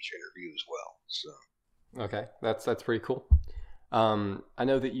recordings of each interview as well. So okay, that's pretty cool. I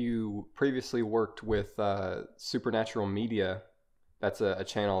know that you previously worked with Supernatural Media. That's a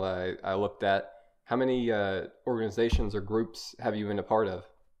channel that I looked at. How many organizations or groups have you been a part of?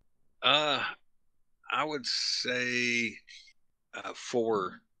 I would say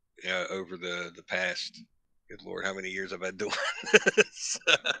 4 over the past. Good Lord, how many years have I been doing this?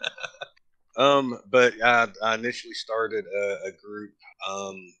 But I initially started a group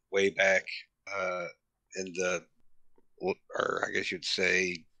way back in the, or I guess you'd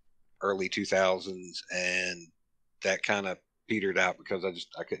say early 2000s, and that kind of petered out because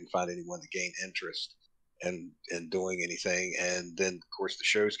I couldn't find anyone to gain interest in doing anything. And then of course the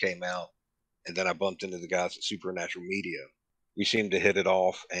shows came out, and then I bumped into the guys at Supernatural Media. We seemed to hit it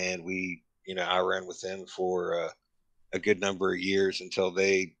off, and I ran with them for a good number of years until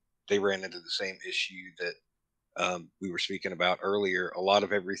they ran into the same issue that we were speaking about earlier. A lot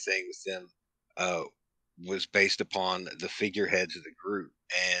of everything with them was based upon the figureheads of the group,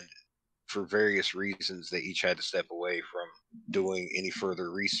 and for various reasons, they each had to step away from doing any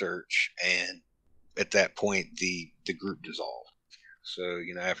further research, and at that point, the group dissolved. So,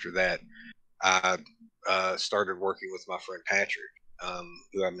 after that, I started working with my friend Patrick,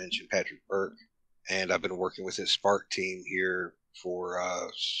 who I mentioned, Patrick Burke, and I've been working with his Spark team here for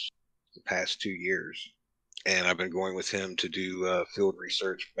the past 2 years. And I've been going with him to do field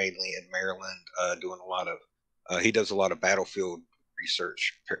research, mainly in Maryland, doing a lot of, he does a lot of battlefield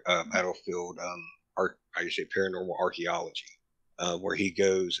research, battlefield, I say paranormal archaeology, where he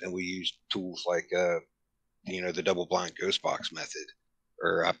goes, and we use tools like, the double blind ghost box method,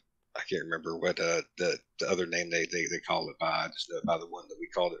 or I can't remember what the other name they call it by. I just know by the one that we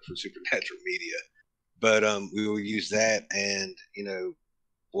called it for Supernatural Media. But we will use that, and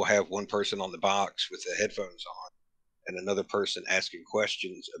we'll have one person on the box with the headphones on, and another person asking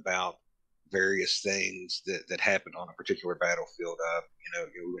questions about various things that happened on a particular battlefield.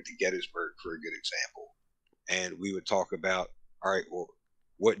 We went to Gettysburg for a good example, and we would talk about, all right, well,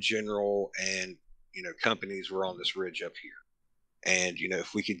 what general and companies were on this ridge up here. And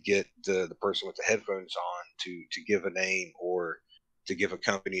if we could get the person with the headphones on to give a name or to give a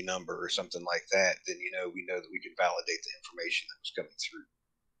company number or something like that, then we know that we could validate the information that was coming through.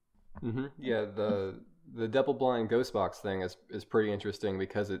 Mm-hmm. Yeah, the double blind ghost box thing is pretty interesting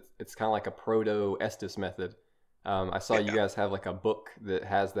because it's kind of like a proto Estes method. I saw you guys have like a book that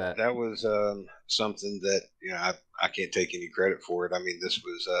has that. That was something that I can't take any credit for it. I mean, this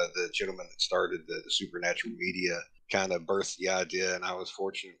was the gentleman that started the Supernatural Media kind of birthed the idea, and I was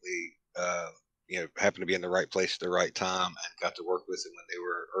fortunately happened to be in the right place at the right time and got to work with him when they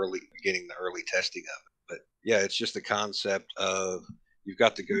were beginning the early testing of it. But yeah, it's just the concept of you've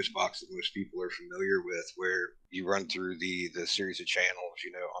got the ghost box that most people are familiar with, where you run through the series of channels,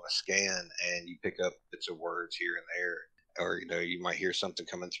 on a scan, and you pick up bits of words here and there, or you might hear something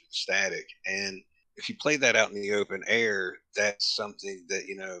coming through the static. And if you play that out in the open air, that's something that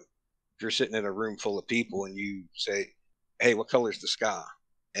if you're sitting in a room full of people and you say, "Hey, what color is the sky?"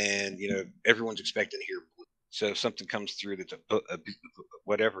 and everyone's expecting to hear blue. So if something comes through that's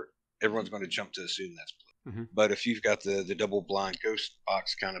whatever, everyone's going to jump to assume that's blue. Mm-hmm. But if you've got the double blind ghost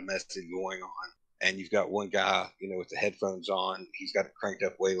box kind of method going on, and you've got one guy, with the headphones on, he's got it cranked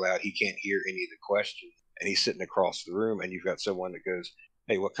up way loud, he can't hear any of the questions, and he's sitting across the room, and you've got someone that goes,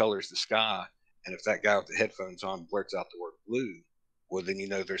 "Hey, what color is the sky?" And if that guy with the headphones on blurts out the word blue, well, then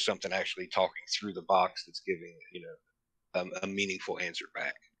there's something actually talking through the box that's giving a meaningful answer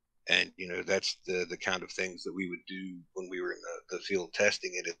back. And that's the kind of things that we would do when we were in the field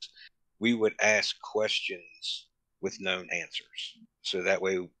testing it. Is we would ask questions with known answers, so that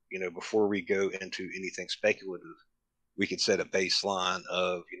way before we go into anything speculative, we could set a baseline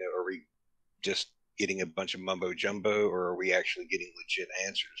of are we just getting a bunch of mumbo jumbo, or are we actually getting legit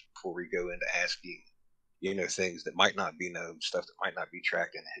answers before we go into asking things that might not be known, stuff that might not be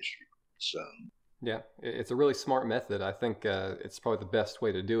tracked in history. So yeah, it's a really smart method. I think it's probably the best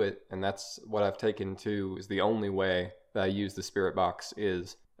way to do it, and that's what I've taken to is the only way that I use the spirit box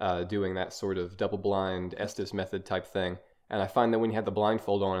is doing that sort of double blind Estes method type thing. And I find that when you have the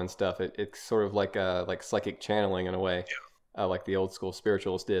blindfold on and stuff, it's sort of like psychic channeling in a way. Yeah. Like the old school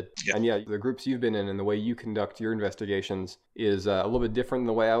spiritualists did. Yeah. And yeah, the groups you've been in and the way you conduct your investigations is a little bit different than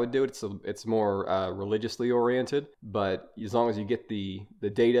the way I would do it. It's more religiously oriented, but as long as you get the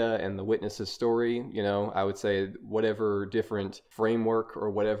data and the witness's story, I would say whatever different framework or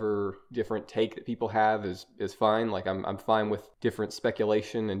whatever different take that people have is fine. Like I'm fine with different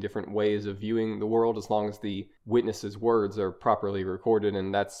speculation and different ways of viewing the world as long as the witness's words are properly recorded.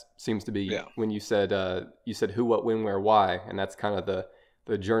 And that seems to be when you said who, what, when, where, why. And that's kind of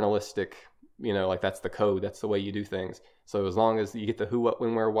the journalistic, that's the code. That's the way you do things. So as long as you get the who, what,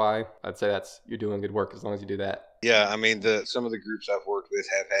 when, where, why, I'd say you're doing good work as long as you do that. Yeah, I mean, some of the groups I've worked with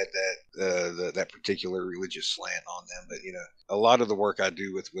have had that particular religious slant on them. But a lot of the work I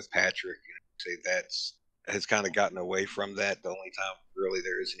do with Patrick, say has kind of gotten away from that. The only time really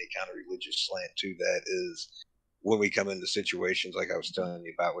there is any kind of religious slant to that is when we come into situations like I was telling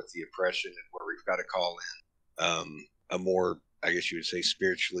you about with the oppression, and where we've got to call in a more, I guess you would say,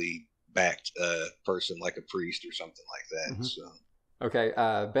 spiritually backed person like a priest or something like that. Mm-hmm. So. Okay,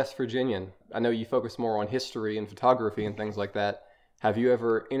 Best Virginian. I know you focus more on history and photography and things like that. Have you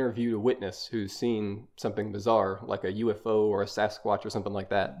ever interviewed a witness who's seen something bizarre, like a UFO or a Sasquatch or something like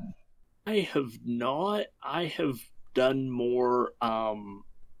that? I have not. I have done more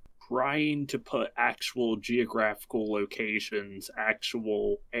trying to put actual geographical locations,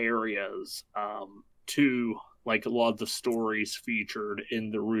 actual areas to like a lot of the stories featured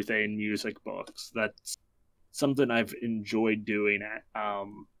in the Ruth Ann music books. That's something I've enjoyed doing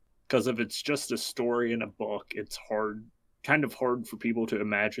because if it's just a story in a book, it's kind of hard for people to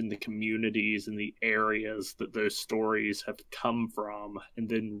imagine the communities and the areas that those stories have come from. And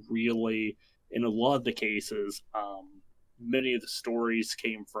then really, in a lot of the cases, many of the stories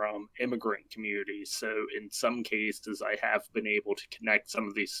came from immigrant communities. So in some cases, I have been able to connect some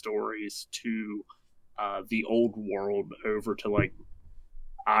of these stories to the old world, over to like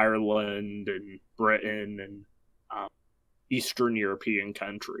Ireland and Britain and Eastern European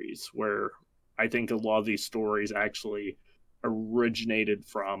countries, where I think a lot of these stories actually originated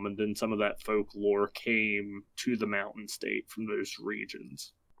from, and then some of that folklore came to the Mountain State from those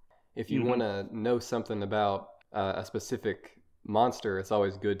regions. If you want to know something about a specific monster, it's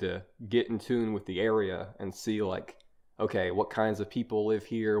always good to get in tune with the area and see, like, okay, what kinds of people live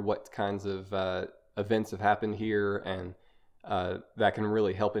here, what kinds of events have happened here, and that can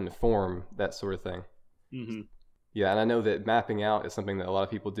really help inform that sort of thing. Mm-hmm. Yeah, and I know that mapping out is something that a lot of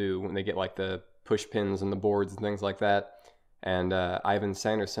people do when they get like the push pins and the boards and things like that. And Ivan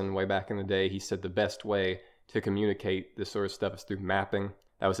Sanderson, way back in the day, he said the best way to communicate this sort of stuff is through mapping.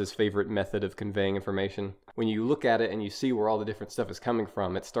 That was his favorite method of conveying information. When you look at it and you see where all the different stuff is coming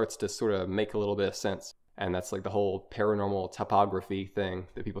from, it starts to sort of make a little bit of sense. And that's like the whole paranormal topography thing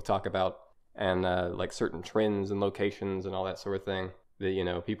that people talk about, and like certain trends and locations and all that sort of thing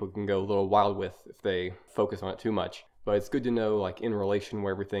that, people can go a little wild with if they focus on it too much. But it's good to know, like, in relation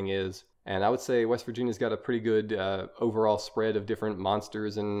where everything is. And I would say West Virginia's got a pretty good overall spread of different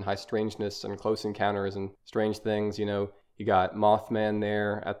monsters and high strangeness and close encounters and strange things. You got Mothman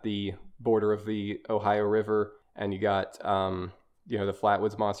there at the border of the Ohio River, and you got, the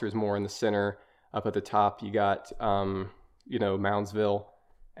Flatwoods monsters more in the center. Up at the top, you got, Moundsville,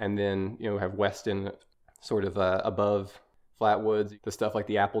 and then, have Weston sort of above Flatwoods, the stuff like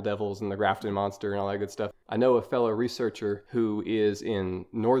the Apple Devils and the Grafton Monster and all that good stuff. I know a fellow researcher who is in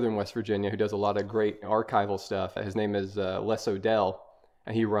northern West Virginia who does a lot of great archival stuff. His name is Les Odell,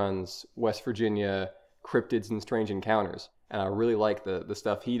 and he runs West Virginia Cryptids and Strange Encounters. And I really like the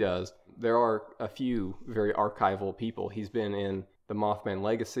stuff he does. There are a few very archival people. He's been in the Mothman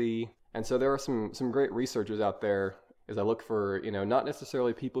Legacy. And so there are some great researchers out there as I look for, not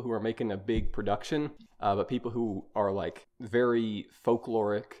necessarily people who are making a big production, but people who are like very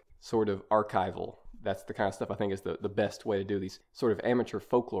folkloric, sort of archival. That's the kind of stuff I think is the best way to do these sort of amateur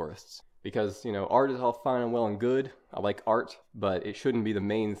folklorists. Because, art is all fine and well and good. I like art, but it shouldn't be the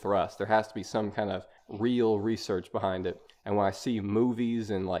main thrust. There has to be some kind of real research behind it. And when I see movies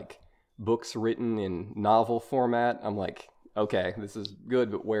and like books written in novel format, I'm like, okay, this is good,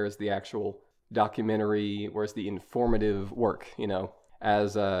 but where's the actual documentary? Where's the informative work?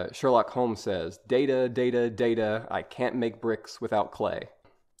 As Sherlock Holmes says, data, data, data. I can't make bricks without clay.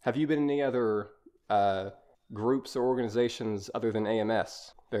 Have you been in any other groups or organizations other than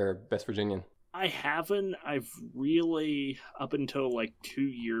AMS there, West Virginian? I haven't. I've really, up until like 2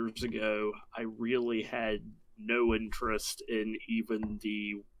 years ago, I really had no interest in even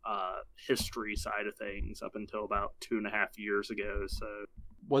the history side of things up until about 2.5 years ago. So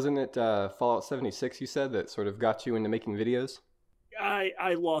wasn't it Fallout 76 you said that sort of got you into making videos?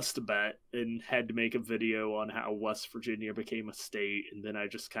 I lost a bet and had to make a video on how West Virginia became a state, and then I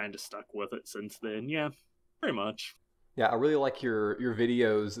just kind of stuck with it since then. Yeah, pretty much. Yeah, I really like your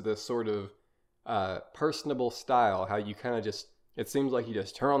videos, the sort of personable style, how you kind of just, it seems like you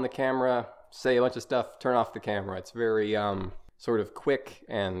just turn on the camera, say a bunch of stuff, turn off the camera. It's very sort of quick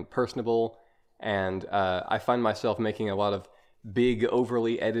and personable, and I find myself making a lot of big,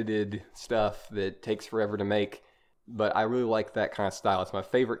 overly edited stuff that takes forever to make, but I really like that kind of style. It's my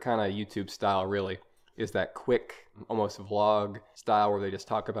favorite kind of YouTube style, really, is that quick, almost vlog style where they just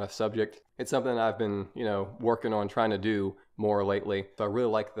talk about a subject. It's something I've been, working on trying to do more lately. So I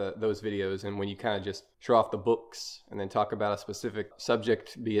really like those videos, and when you kind of just show off the books and then talk about a specific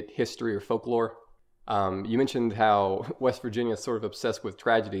subject, be it history or folklore. You mentioned how West Virginia is sort of obsessed with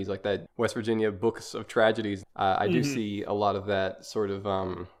tragedies, like that West Virginia Books of Tragedies. I do see a lot of that sort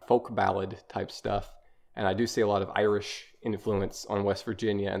of folk ballad type stuff, and I do see a lot of Irish influence on West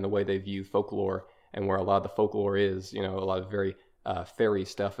Virginia and the way they view folklore, and where a lot of the folklore is, a lot of very fairy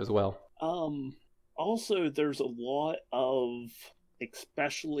stuff as well. Also, there's a lot of,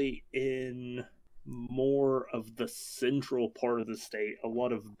 especially in more of the central part of the state, a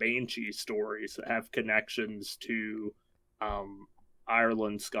lot of banshee stories that have connections to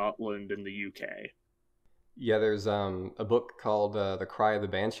Ireland, Scotland, and the UK. Yeah, there's a book called The Cry of the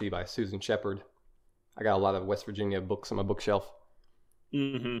Banshee by Susan Shepard. I got a lot of West Virginia books on my bookshelf.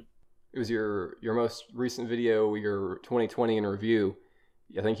 Mm-hmm. It was your most recent video, your 2020 in review.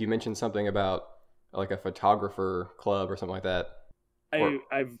 I think you mentioned something about like a photographer club or something like that.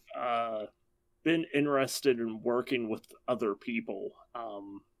 I've been interested in working with other people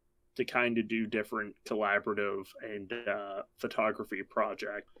to kind of do different collaborative and photography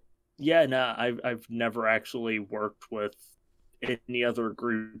projects. Yeah, no, I've never actually worked with any other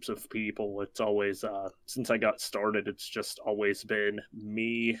groups of people. It's always, since I got started, it's just always been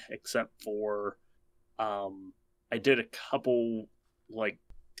me, except for I did a couple like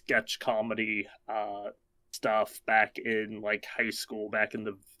sketch comedy stuff back in like high school, back in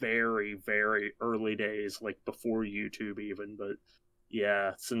the very, very early days, like before YouTube even. But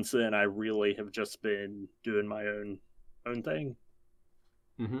yeah, since then I really have just been doing my own thing.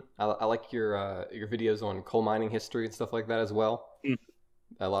 Mm-hmm. I like your videos on coal mining history and stuff like that as well.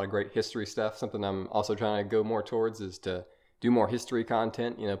 A lot of great history stuff. Something I'm also trying to go more towards is to do more history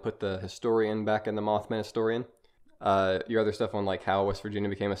content, put the historian back in the Mothman Historian. Your other stuff on like how West Virginia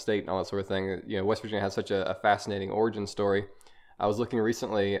became a state and all that sort of thing. West Virginia has such a fascinating origin story. I was looking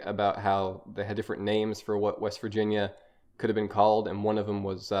recently about how they had different names for what West Virginia could have been called, and one of them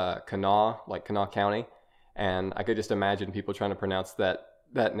was Kanawha, like Kanawha County. And I could just imagine people trying to pronounce that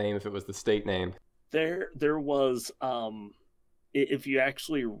name if it was the state name. There was if you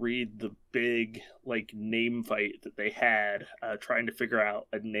actually read the big like name fight that they had trying to figure out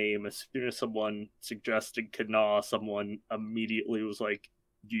a name, as soon as someone suggested Kanawha, someone immediately was like,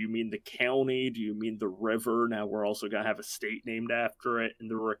 do you mean the county? Do you mean the river? Now we're also gonna have a state named after it. And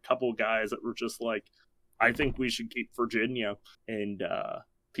there were a couple guys that were just like, I think we should keep Virginia. And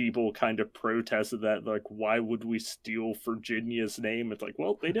people kind of protested that, like, why would we steal Virginia's name? It's like,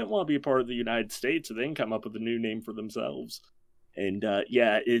 well, they didn't want to be a part of the United States, so they can come up with a new name for themselves. And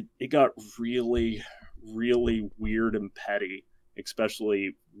yeah, it got really, really weird and petty,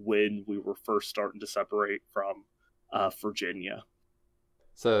 especially when we were first starting to separate from Virginia.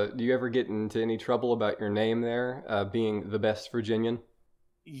 So, do you ever get into any trouble about your name there, being the best Virginian?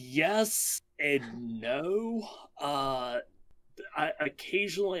 Yes and no.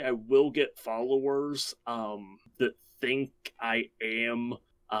 Occasionally I will get followers that think I am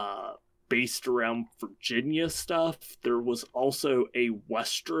based around Virginia stuff. There was also a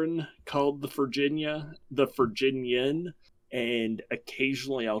Western called the Virginian, and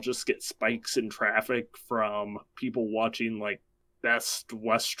occasionally I'll just get spikes in traffic from people watching like best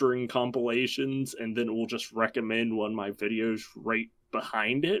Western compilations, and then it will just recommend one of my videos right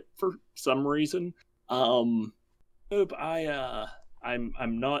behind it for some reason. Nope,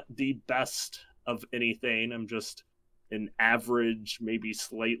 I'm not the best of anything. I'm just an average, maybe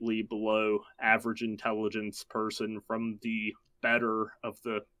slightly below average intelligence person from the better of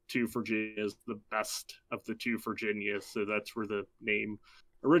the two Virginias, the best of the two Virginias. So that's where the name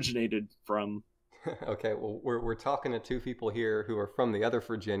originated from. Okay, well, we're talking to two people here who are from the other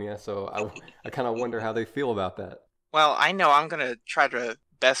Virginia, so I kind of wonder how they feel about that. Well, I know I'm going to try to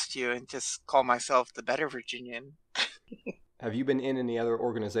best you and just call myself the better Virginian. Have you been in any other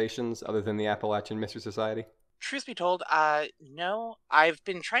organizations other than the Appalachian Mystery Society? Truth be told, no. I've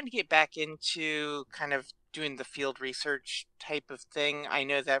been trying to get back into kind of doing the field research type of thing. I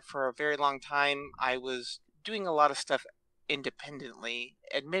know that for a very long time I was doing a lot of stuff independently.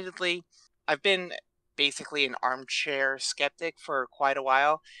 Admittedly, I've been basically an armchair skeptic for quite a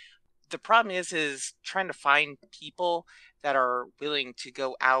while. The problem is trying to find people that are willing to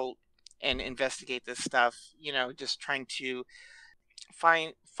go out and investigate this stuff, just trying to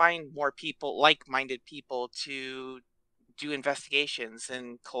find more people, like-minded people, to do investigations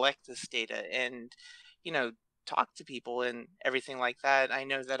and collect this data and talk to people and everything like that. I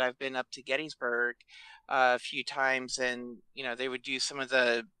know that I've been up to Gettysburg a few times, and they would do some of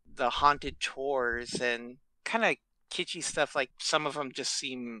the haunted tours and kind of kitschy stuff. Like, some of them just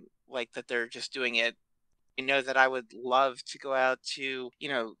seem like that they're just doing it. I know that I would love to go out to,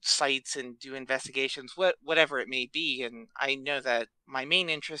 sites and do investigations, whatever it may be. And I know that my main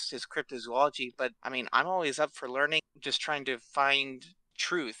interest is cryptozoology, but I mean, I'm always up for learning, just trying to find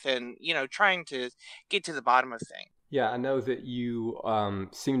truth and, trying to get to the bottom of things. Yeah, I know that you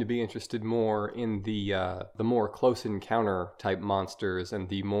seem to be interested more in the more close encounter type monsters and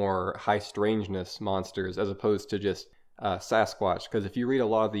the more high strangeness monsters, as opposed to just Sasquatch. Because if you read a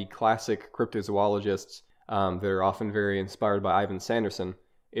lot of the classic cryptozoologists, that are often very inspired by Ivan Sanderson,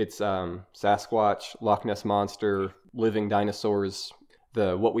 it's Sasquatch, Loch Ness Monster, living dinosaurs,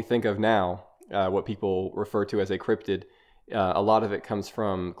 what we think of now, what people refer to as a cryptid. A lot of it comes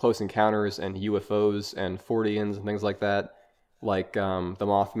from close encounters and UFOs and Forteans and things like that, like the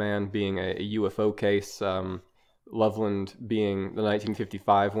Mothman being a UFO case, Loveland being the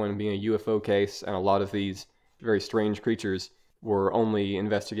 1955 one being a UFO case, and a lot of these very strange creatures were only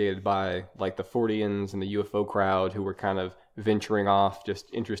investigated by like the Forteans and the UFO crowd, who were kind of venturing off, just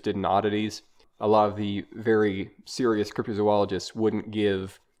interested in oddities. A lot of the very serious cryptozoologists wouldn't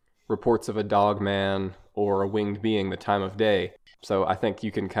give reports of a dog man or a winged being the time of day. So I think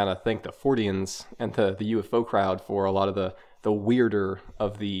you can kind of thank the Forteans and the UFO crowd for a lot of the weirder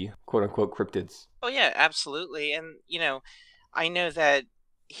of the quote-unquote cryptids. Oh yeah, absolutely. And I know that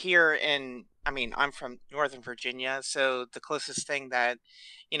here I'm from Northern Virginia, so the closest thing that,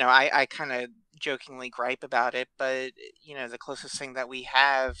 I kind of jokingly gripe about it, but, the closest thing that we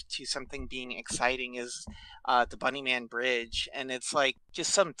have to something being exciting is the Bunnyman Bridge. And it's like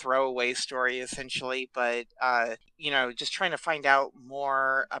just some throwaway story, essentially. But, just trying to find out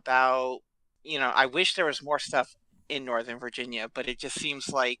more about, I wish there was more stuff in Northern Virginia, but it just seems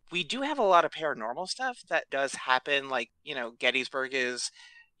like we do have a lot of paranormal stuff that does happen. Like, Gettysburg is,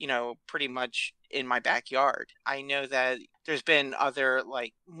 pretty much in my backyard. I know that there's been other,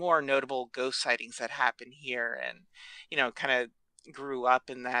 like, more notable ghost sightings that happen here, and, kind of grew up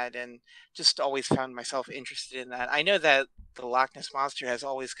in that and just always found myself interested in that. I know that the Loch Ness Monster has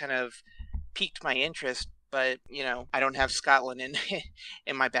always kind of piqued my interest, but, I don't have Scotland in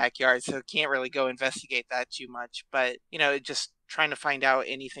in my backyard, so can't really go investigate that too much. But, just trying to find out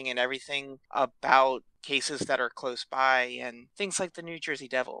anything and everything about cases that are close by, and things like the New Jersey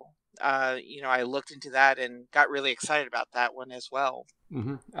Devil. I looked into that and got really excited about that one as well.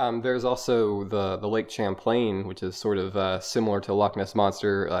 Mm-hmm. There's also the Lake Champlain, which is sort of similar to Loch Ness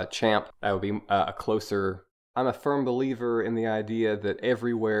Monster. Champ, that would be a closer. I'm a firm believer in the idea that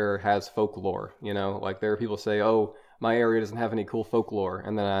everywhere has folklore. Like there are people say, oh, my area doesn't have any cool folklore.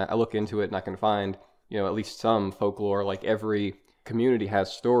 And then I look into it and I can find, at least some folklore. Like every community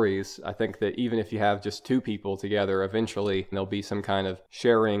has stories, I think that even if you have just two people together, eventually there'll be some kind of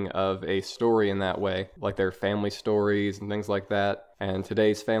sharing of a story in that way, like their family stories and things like that. And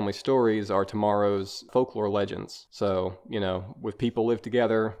today's family stories are tomorrow's folklore legends. So, with people live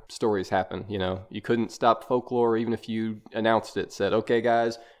together, stories happen. You couldn't stop folklore even if you announced it, said, okay,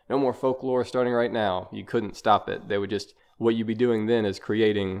 guys, no more folklore starting right now. You couldn't stop it. They would just, what you'd be doing then is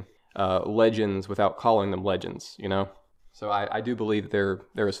creating legends without calling them legends, So I do believe that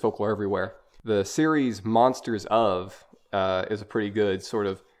there is folklore everywhere. The series Monsters of is a pretty good sort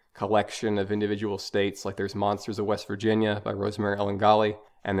of collection of individual states. Like there's Monsters of West Virginia by Rosemary Ellen Golly,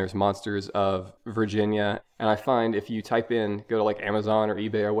 and there's Monsters of Virginia. And I find if you type in, go to like Amazon or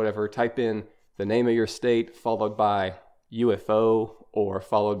eBay or whatever, type in the name of your state followed by UFO or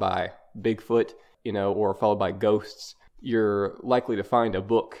followed by Bigfoot, or followed by ghosts, you're likely to find a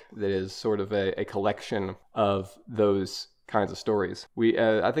book that is sort of a collection of those kinds of stories.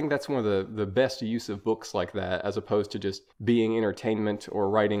 I think that's one of the best use of books like that, as opposed to just being entertainment or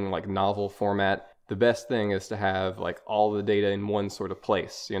writing like novel format. The best thing is to have like all the data in one sort of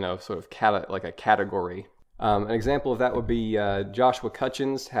place, sort of like a category. An example of that would be Joshua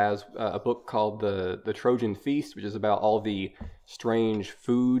Cutchins has a book called The Trojan Feast, which is about all the strange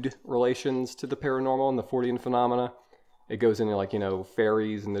food relations to the paranormal and the Fortean phenomena. It goes into like,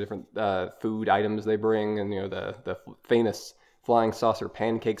 fairies and the different food items they bring, and, the famous flying saucer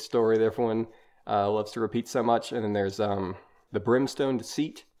pancake story that everyone loves to repeat so much. And then there's The Brimstone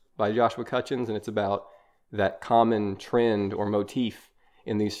Deceit by Joshua Cutchins, and it's about that common trend or motif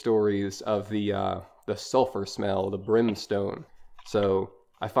in these stories of the sulfur smell, the brimstone. So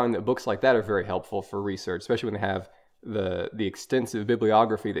I find that books like that are very helpful for research, especially when they have the extensive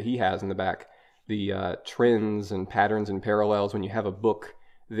bibliography that he has in the back. The trends and patterns and parallels, when you have a book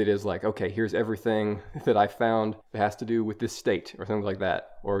that is like, okay, here's everything that I found that has to do with this state or something like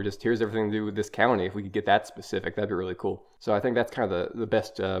that, or just here's everything to do with this county. If we could get that specific, that'd be really cool. So I think that's kind of the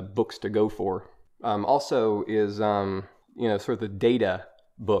best books to go for. Also is, sort of the data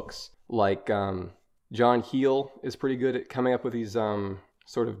books, like John Heel is pretty good at coming up with these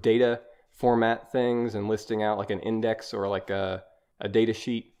sort of data format things and listing out like an index or like a data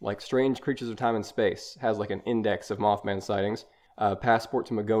sheet. Like Strange Creatures of Time and Space has like an index of Mothman sightings. Passport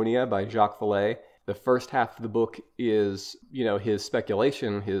to Magonia by Jacques Vallée. The first half of the book is, his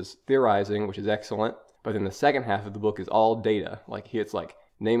speculation, his theorizing, which is excellent. But then the second half of the book is all data. Like it's like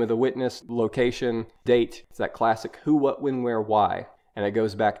name of the witness, location, date. It's that classic who, what, when, where, why. And it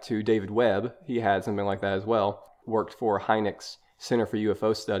goes back to David Webb. He had something like that as well. Worked for Hynek's Center for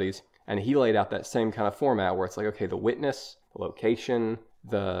UFO Studies. And he laid out that same kind of format where it's like, okay, the witness, the location,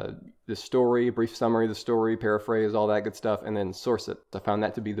 the story, brief summary of the story, paraphrase, all that good stuff, and then source it. I found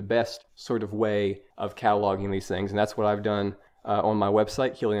that to be the best sort of way of cataloging these things. And that's what I've done on my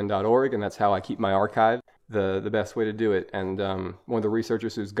website, Killian.org, and that's how I keep my archive, the best way to do it. And one of the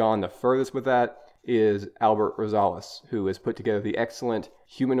researchers who's gone the furthest with that is Albert Rosales, who has put together the excellent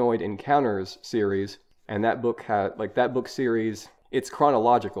Humanoid Encounters series. And that book series, it's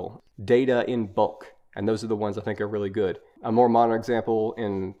chronological, data in bulk. And those are the ones I think are really good. A more modern example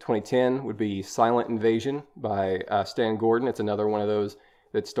in 2010 would be Silent Invasion by Stan Gordon. It's another one of those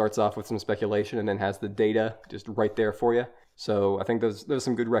that starts off with some speculation and then has the data just right there for you. So I think those are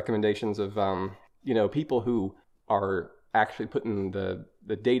some good recommendations of people who are actually putting the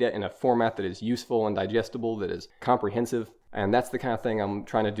data in a format that is useful and digestible, that is comprehensive. And that's the kind of thing I'm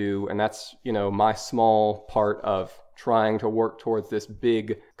trying to do. And that's, my small part of trying to work towards this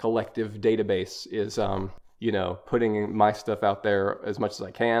big collective database is, putting my stuff out there as much as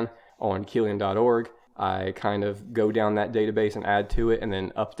I can on Killian.org. I kind of go down that database and add to it and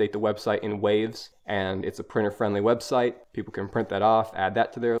then update the website in waves. And it's a printer-friendly website. People can print that off, add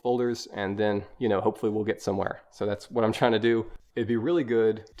that to their folders, and then, hopefully we'll get somewhere. So that's what I'm trying to do. It'd be really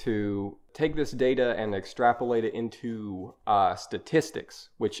good to take this data and extrapolate it into statistics,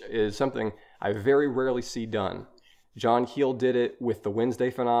 which is something I very rarely see done. John Keel did it with the Wednesday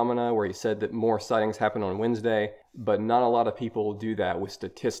phenomena, where he said that more sightings happen on Wednesday, but not a lot of people do that with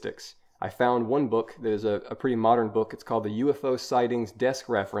statistics. I found one book that is a pretty modern book. It's called the UFO Sightings Desk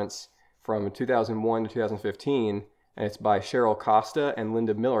Reference from 2001 to 2015, and it's by Cheryl Costa and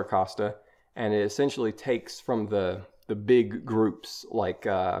Linda Miller Costa, and it essentially takes from the big groups like,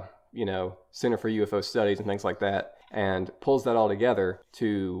 Center for UFO Studies and things like that, and pulls that all together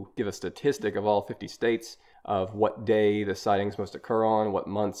to give a statistic of all 50 states of what day the sightings must occur on, what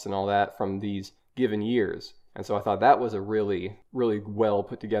months and all that from these given years. And so I thought that was a really, really well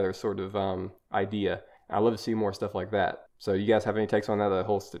put together sort of idea. I'd love to see more stuff like that. So you guys have any takes on that, the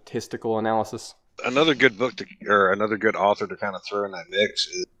whole statistical analysis? Another good book or another good author to kind of throw in that mix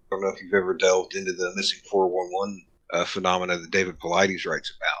is, I don't know if you've ever delved into the missing 411 phenomena that David Paulides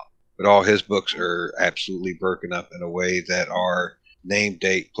writes about, but all his books are absolutely broken up in a way that are name,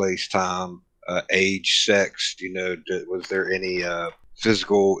 date, place, time, age, sex. Was there any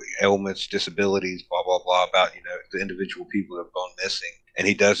physical ailments, disabilities, blah blah blah, about the individual people that have gone missing, and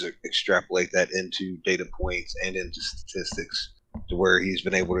he does extrapolate that into data points and into statistics, to where he's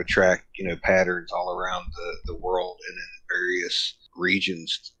been able to track patterns all around the world and in various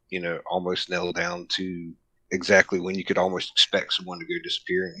regions, almost nailed down to exactly when you could almost expect someone to go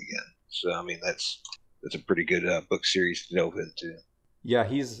disappearing again. So I mean, that's a pretty good book series to delve into. Yeah,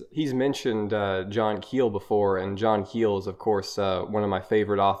 he's mentioned John Keel before, and John Keel is, of course, one of my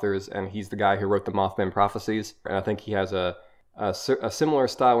favorite authors, and he's the guy who wrote the Mothman Prophecies. And I think he has a similar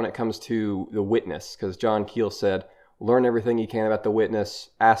style when it comes to the witness, because John Keel said, learn everything you can about the witness,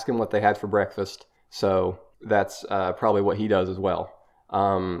 ask them what they had for breakfast. So that's probably what he does as well.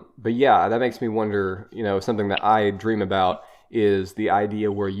 But yeah, that makes me wonder, something that I dream about is the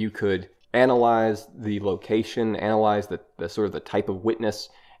idea where you could analyze the location, analyze the sort of the type of witness,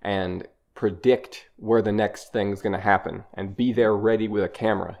 and predict where the next thing's going to happen, and be there ready with a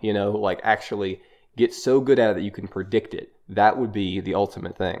camera, like actually get so good at it that you can predict it. That would be the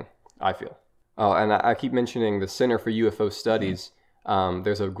ultimate thing, I feel. Oh, and I keep mentioning the Center for UFO Studies.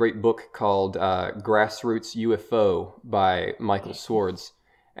 There's a great book called Grassroots UFO by Michael Swords,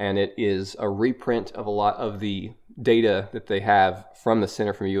 and it is a reprint of a lot of the data that they have from the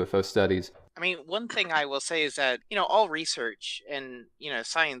Center for UFO Studies. I mean, one thing I will say is that, all research and,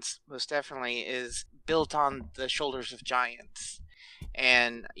 science most definitely is built on the shoulders of giants.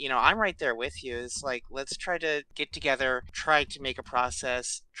 And, I'm right there with you. It's like, let's try to get together, try to make a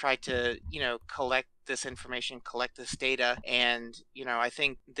process, try to, collect this information, collect this data. And, I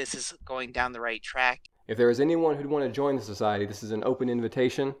think this is going down the right track. If there is anyone who'd want to join the society, this is an open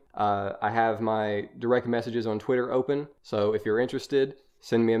invitation. I have my direct messages on Twitter open, so if you're interested,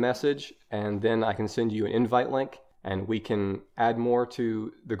 send me a message, and then I can send you an invite link, and we can add more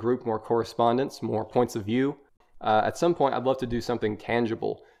to the group, more correspondence, more points of view. At some point, I'd love to do something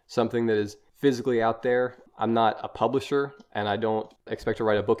tangible, something that is physically out there. I'm not a publisher, and I don't expect to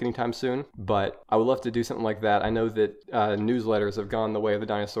write a book anytime soon, but I would love to do something like that. I know that newsletters have gone the way of the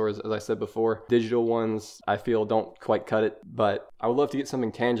dinosaurs, as I said before. Digital ones, I feel, don't quite cut it, but I would love to get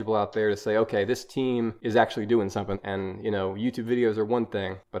something tangible out there to say, okay, this team is actually doing something. And, YouTube videos are one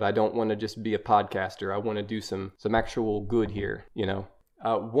thing, but I don't want to just be a podcaster. I want to do some actual good here,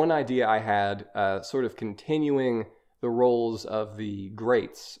 One idea I had, sort of continuing the roles of the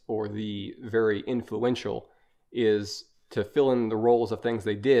greats or the very influential, is to fill in the roles of things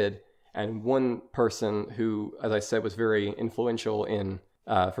they did. And one person who, as I said, was very influential in,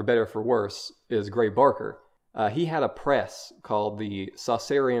 for better or for worse, is Gray Barker. He had a press called the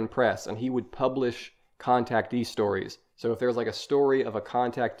Saucerian Press, and he would publish contactee stories. So if there was like a story of a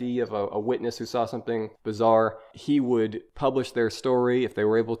contactee, of a witness who saw something bizarre, he would publish their story if they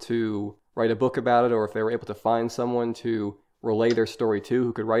were able to write a book about it, or if they were able to find someone to relay their story to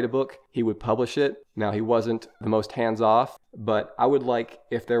who could write a book, he would publish it. Now, he wasn't the most hands-off, but I would like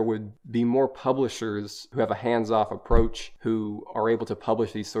if there would be more publishers who have a hands-off approach, who are able to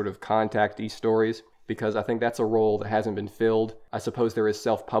publish these sort of contactee stories, because I think that's a role that hasn't been filled. I suppose there is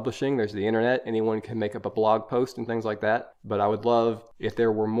self-publishing, there's the internet, anyone can make up a blog post and things like that, but I would love if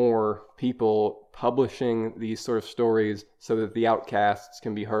there were more people publishing these sort of stories so that the outcasts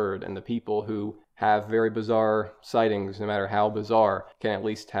can be heard, and the people who have very bizarre sightings, no matter how bizarre, can at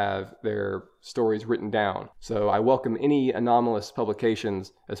least have their stories written down. So I welcome any anomalous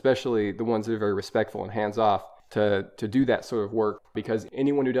publications, especially the ones that are very respectful and hands-off, to do that sort of work, because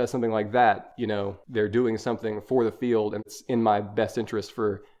anyone who does something like that, they're doing something for the field, and it's in my best interest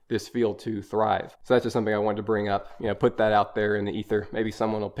for this field to thrive. So that's just something I wanted to bring up, put that out there in the ether. Maybe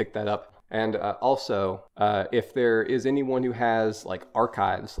someone will pick that up. And also, if there is anyone who has like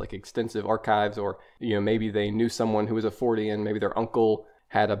archives, like extensive archives, or maybe they knew someone who was a Fortean, maybe their uncle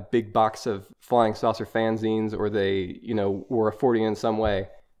had a big box of flying saucer fanzines, or they were a Fortean in some way.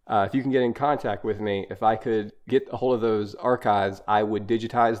 If you can get in contact with me, if I could get a hold of those archives, I would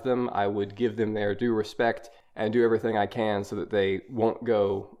digitize them. I would give them their due respect and do everything I can so that they won't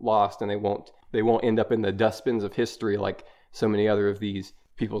go lost, and they won't end up in the dustbins of history like so many other of these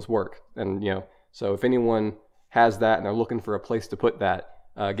people's work. And so if anyone has that and they're looking for a place to put that,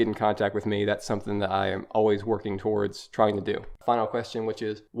 get in contact with me. That's something that I am always working towards trying to do. Final question, which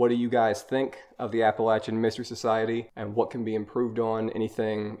is, what do you guys think of the Appalachian Mystery Society, and what can be improved on?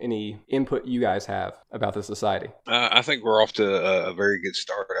 Any input you guys have about the society? I think we're off to a very good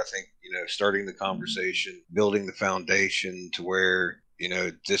start. I think, starting the conversation, building the foundation to where,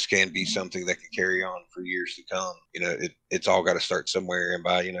 this can be something that can carry on for years to come. It's all got to start somewhere. And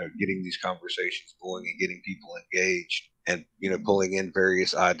by, getting these conversations going and getting people engaged and, pulling in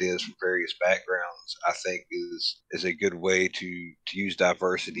various ideas from various backgrounds, I think is a good way to use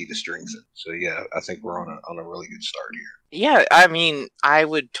diversity to strengthen. So, yeah, I think we're on a really good start here. Yeah, I mean, I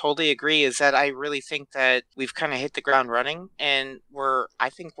would totally agree. Is that I really think that we've kind of hit the ground running, and I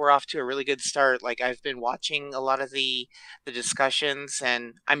think we're off to a really good start. Like I've been watching a lot of the discussions,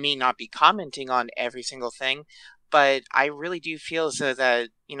 and I may not be commenting on every single thing, but I really do feel as though that,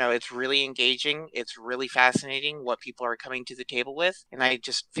 it's really engaging. It's really fascinating what people are coming to the table with. And I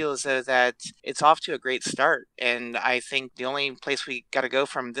just feel as though that it's off to a great start. And I think the only place we got to go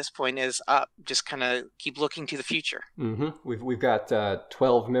from this point is up. Just kind of keep looking to the future. Mm-hmm. We've got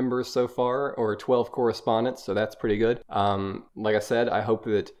 12 members so far, or 12 correspondents, so that's pretty good. Like I said, I hope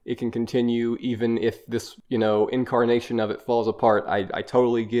that it can continue even if this, incarnation of it falls apart. I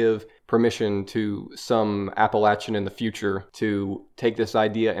totally give permission to some Appalachian in the future to take this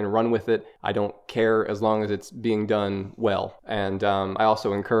idea and run with it. I don't care as long as it's being done well. And I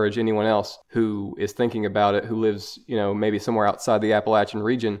also encourage anyone else who is thinking about it, who lives, maybe somewhere outside the Appalachian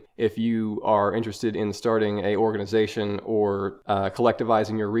region, if you are interested in starting a organization or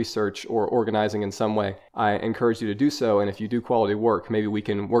collectivizing your research or organizing in some way, I encourage you to do so. And if you do quality work, maybe we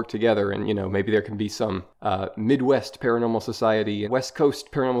can work together and, maybe there can be some Midwest Paranormal Society, West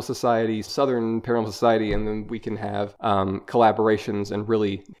Coast Paranormal Society, Southern Paranormal Society, and then we can have collaborations and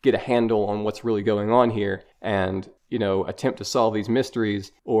really get a handle on what's really going on here and, attempt to solve these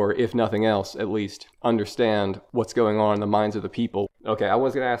mysteries, or if nothing else, at least understand what's going on in the minds of the people. Okay, I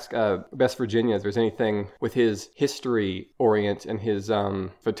was going to ask Best Virginia if there's anything with his history orient and his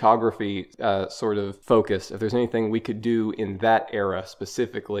photography sort of focus, if there's anything we could do in that era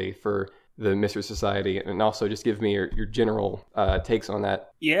specifically for the Mystery Society, and also just give me your general takes on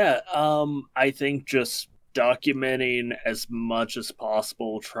that. Yeah, I think just documenting as much as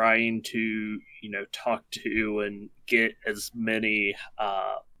possible, trying to, talk to and get as many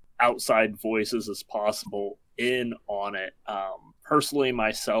outside voices as possible in on it. Personally,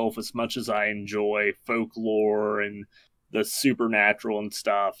 myself, as much as I enjoy folklore and the supernatural and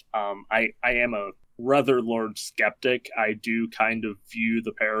stuff, I am a rather large skeptic. I do kind of view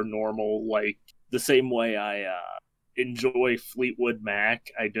the paranormal like the same way I enjoy Fleetwood Mac.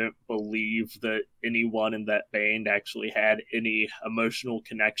 I don't believe that anyone in that band actually had any emotional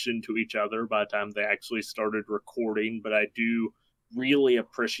connection to each other by the time they actually started recording, but I do really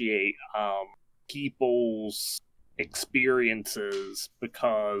appreciate people's experiences,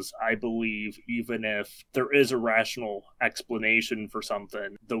 because I believe even if there is a rational explanation for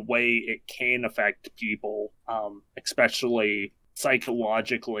something, the way it can affect people, especially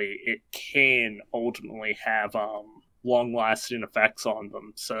psychologically, it can ultimately have long-lasting effects on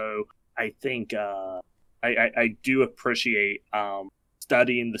them. So I think I do appreciate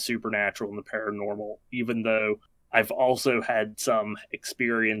studying the supernatural and the paranormal, even though I've also had some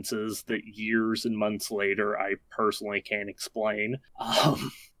experiences that years and months later I personally can't explain.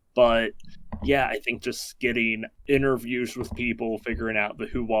 But yeah, I think just getting interviews with people, figuring out the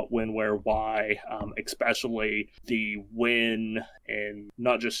who, what, when, where, why, especially the when, and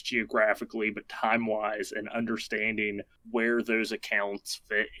not just geographically, but time-wise, and understanding where those accounts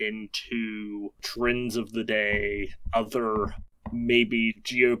fit into trends of the day, other maybe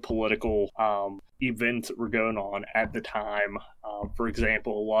geopolitical events that were going on at the time. For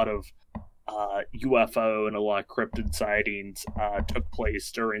example, a lot of UFO and a lot of cryptid sightings took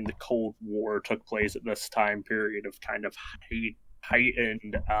place during the Cold War, took place at this time period of kind of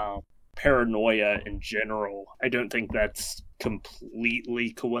heightened paranoia in general. I don't think that's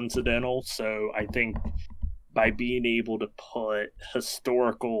completely coincidental, so I think by being able to put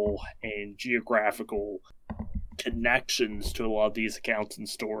historical and geographical connections to a lot of these accounts and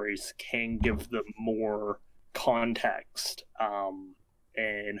stories can give them more context,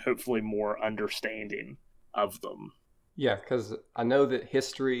 and hopefully more understanding of them. Yeah, because I know that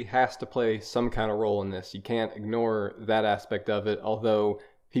history has to play some kind of role in this. You can't ignore that aspect of it, although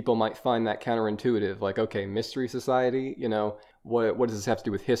people might find that counterintuitive. Like, okay, Mystery Society, what does this have to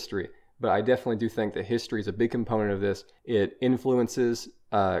do with history? But I definitely do think that history is a big component of this. It influences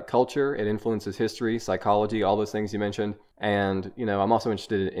culture, it influences history, psychology, all those things you mentioned. And, I'm also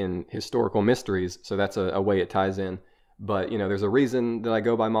interested in historical mysteries, so that's a way it ties in. But, there's a reason that I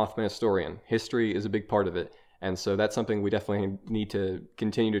go by Mothman Historian. History is a big part of it. And so that's something we definitely need to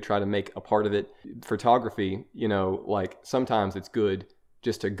continue to try to make a part of it. Photography, like sometimes it's good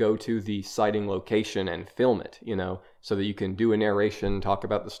just to go to the sighting location and film it, you know, so that you can do a narration, talk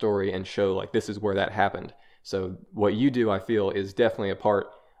about the story, and show like this is where that happened. So what you do, I feel, is definitely a part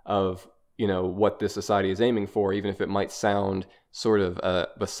of, you know, what this society is aiming for, even if it might sound sort of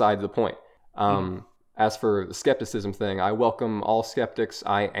beside the point. As for the skepticism thing, I welcome all skeptics.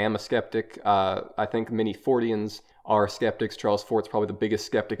 I am a skeptic. I think many Fordians are skeptics. Charles Fort's probably the biggest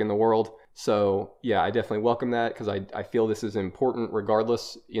skeptic in the world. So yeah, I definitely welcome that, because I feel this is important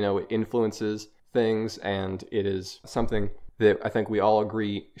regardless. You know, it influences things, and it is something that I think we all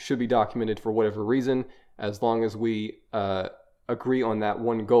agree should be documented for whatever reason. As long as we agree on that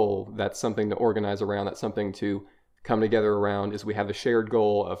one goal, that's something to organize around, that's something to come together around, is we have a shared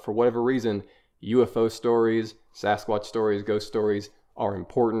goal of, for whatever reason, UFO stories, Sasquatch stories, ghost stories are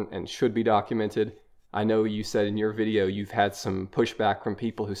important and should be documented. I know you said in your video you've had some pushback from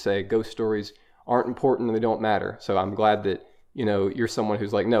people who say ghost stories aren't important and they don't matter. So I'm glad that, you know, you're someone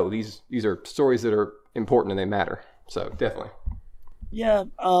who's like, no, these are stories that are important and they matter. So definitely. Yeah,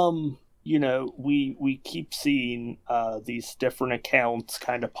 you know, we keep seeing these different accounts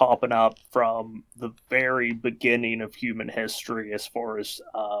kind of popping up from the very beginning of human history, as far as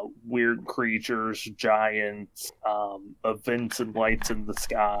weird creatures, giants, events and lights in the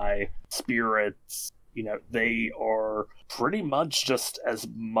sky, spirits. You know, they are pretty much just as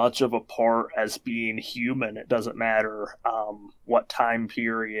much of a part as being human. It doesn't matter what time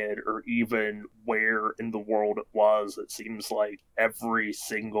period or even where in the world it was. It seems like every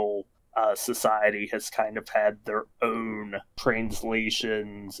single society has kind of had their own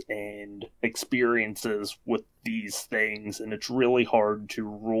translations and experiences with these things, and it's really hard to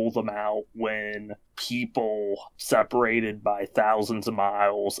rule them out when people separated by thousands of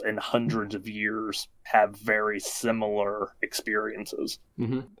miles and hundreds of years have very similar experiences.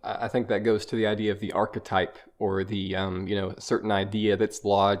 I think that goes to the idea of the archetype, or the you know, certain idea that's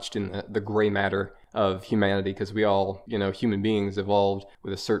lodged in the gray matter of humanity, because we all, you know, human beings evolved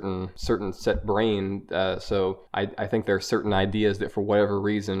with a certain set brain. So I think there are certain ideas that for whatever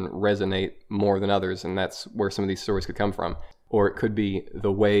reason resonate more than others, and that's where some of these stories could come from. Or it could be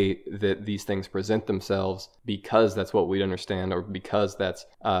the way that these things present themselves, because that's what we'd understand, or because that's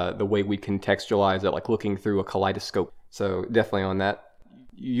the way we contextualize it, like looking through a kaleidoscope. So definitely on that.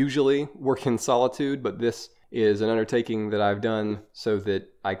 Usually work in solitude, but this is an undertaking that I've done so that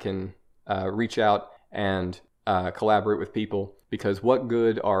I can reach out and collaborate with people, because what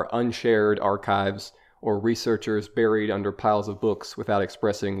good are unshared archives or researchers buried under piles of books without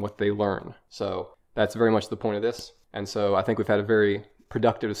expressing what they learn? So that's very much the point of this. And so I think we've had a very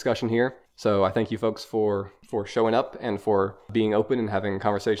productive discussion here. So I thank you folks for showing up and for being open and having a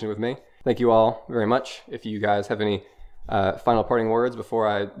conversation with me. Thank you all very much. If you guys have any final parting words before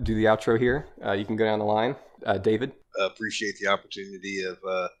I do the outro here, you can go down the line. David? Appreciate the opportunity of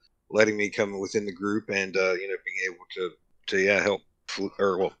letting me come within the group, and you know, being able to help,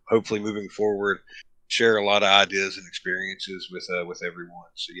 or well, hopefully moving forward, share a lot of ideas and experiences with everyone.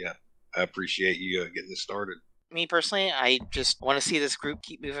 So yeah, I appreciate you getting this started. Me personally, I just want to see this group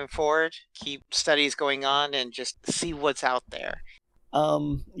keep moving forward, keep studies going on, and just see what's out there.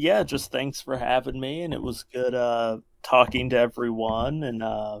 Yeah, just thanks for having me, and it was good talking to everyone and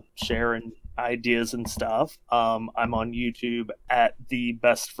sharing ideas and stuff. I'm on YouTube at the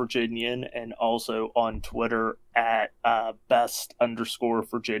Best Virginian, and also on Twitter at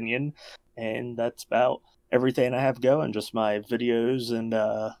best_Virginian, and that's about everything I have going. Just my videos and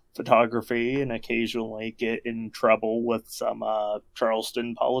photography, and occasionally get in trouble with some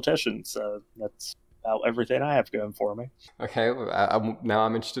Charleston politicians. So that's about everything I have going for me. Okay, now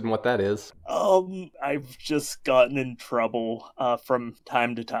I'm interested in what that is. I've just gotten in trouble from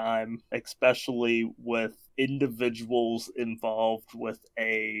time to time, especially with individuals involved with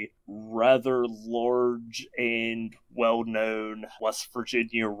a rather large and well-known West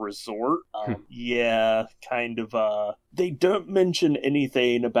Virginia resort. Yeah, kind of, they don't mention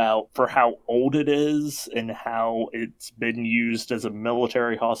anything about for how old it is and how it's been used as a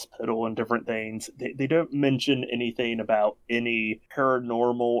military hospital and different things. They don't mention anything about any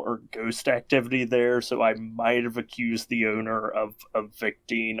paranormal or ghost activity there, so I might have accused the owner of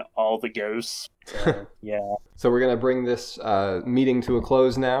evicting all the ghosts. So, yeah. So we're going to bring this meeting to a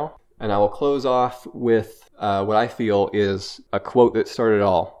close now, and I will close off with what I feel is a quote that started it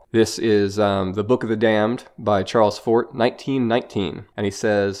all. This is The Book of the Damned by Charles Fort, 1919. And he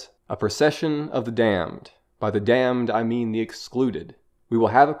says, "A procession of the damned. By the damned I mean the excluded. We will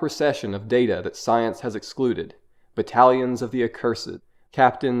have a procession of data that science has excluded. Battalions of the accursed.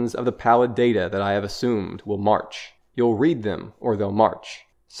 Captains of the pallid data that I have assumed will march. You'll read them, or they'll march.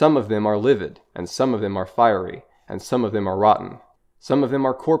 Some of them are livid, and some of them are fiery, and some of them are rotten. Some of them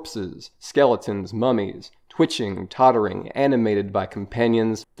are corpses, skeletons, mummies, twitching, tottering, animated by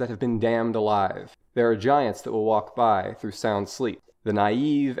companions that have been damned alive. There are giants that will walk by through sound sleep. The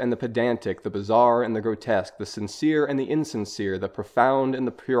naive and the pedantic, the bizarre and the grotesque, the sincere and the insincere, the profound and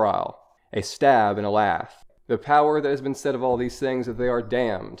the puerile. A stab and a laugh. The power that has been said of all these things is that they are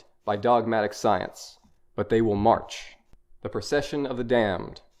damned by dogmatic science, but they will march. The procession of the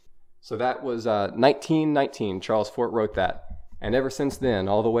damned. So that was 1919. Charles Fort wrote that. And ever since then,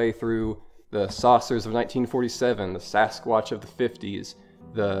 all the way through the saucers of 1947, the Sasquatch of the 50s,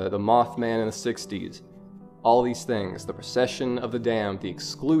 the Mothman in the 60s, all these things, the procession of the damned, the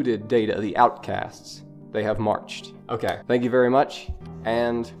excluded data, the outcasts, they have marched. Okay, thank you very much,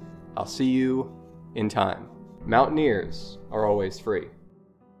 and I'll see you in time. Mountaineers are always free.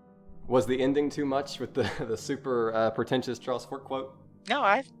 Was the ending too much with the super pretentious Charles Fort quote? No,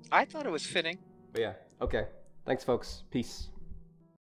 I thought it was fitting. But yeah, okay. Thanks, folks. Peace.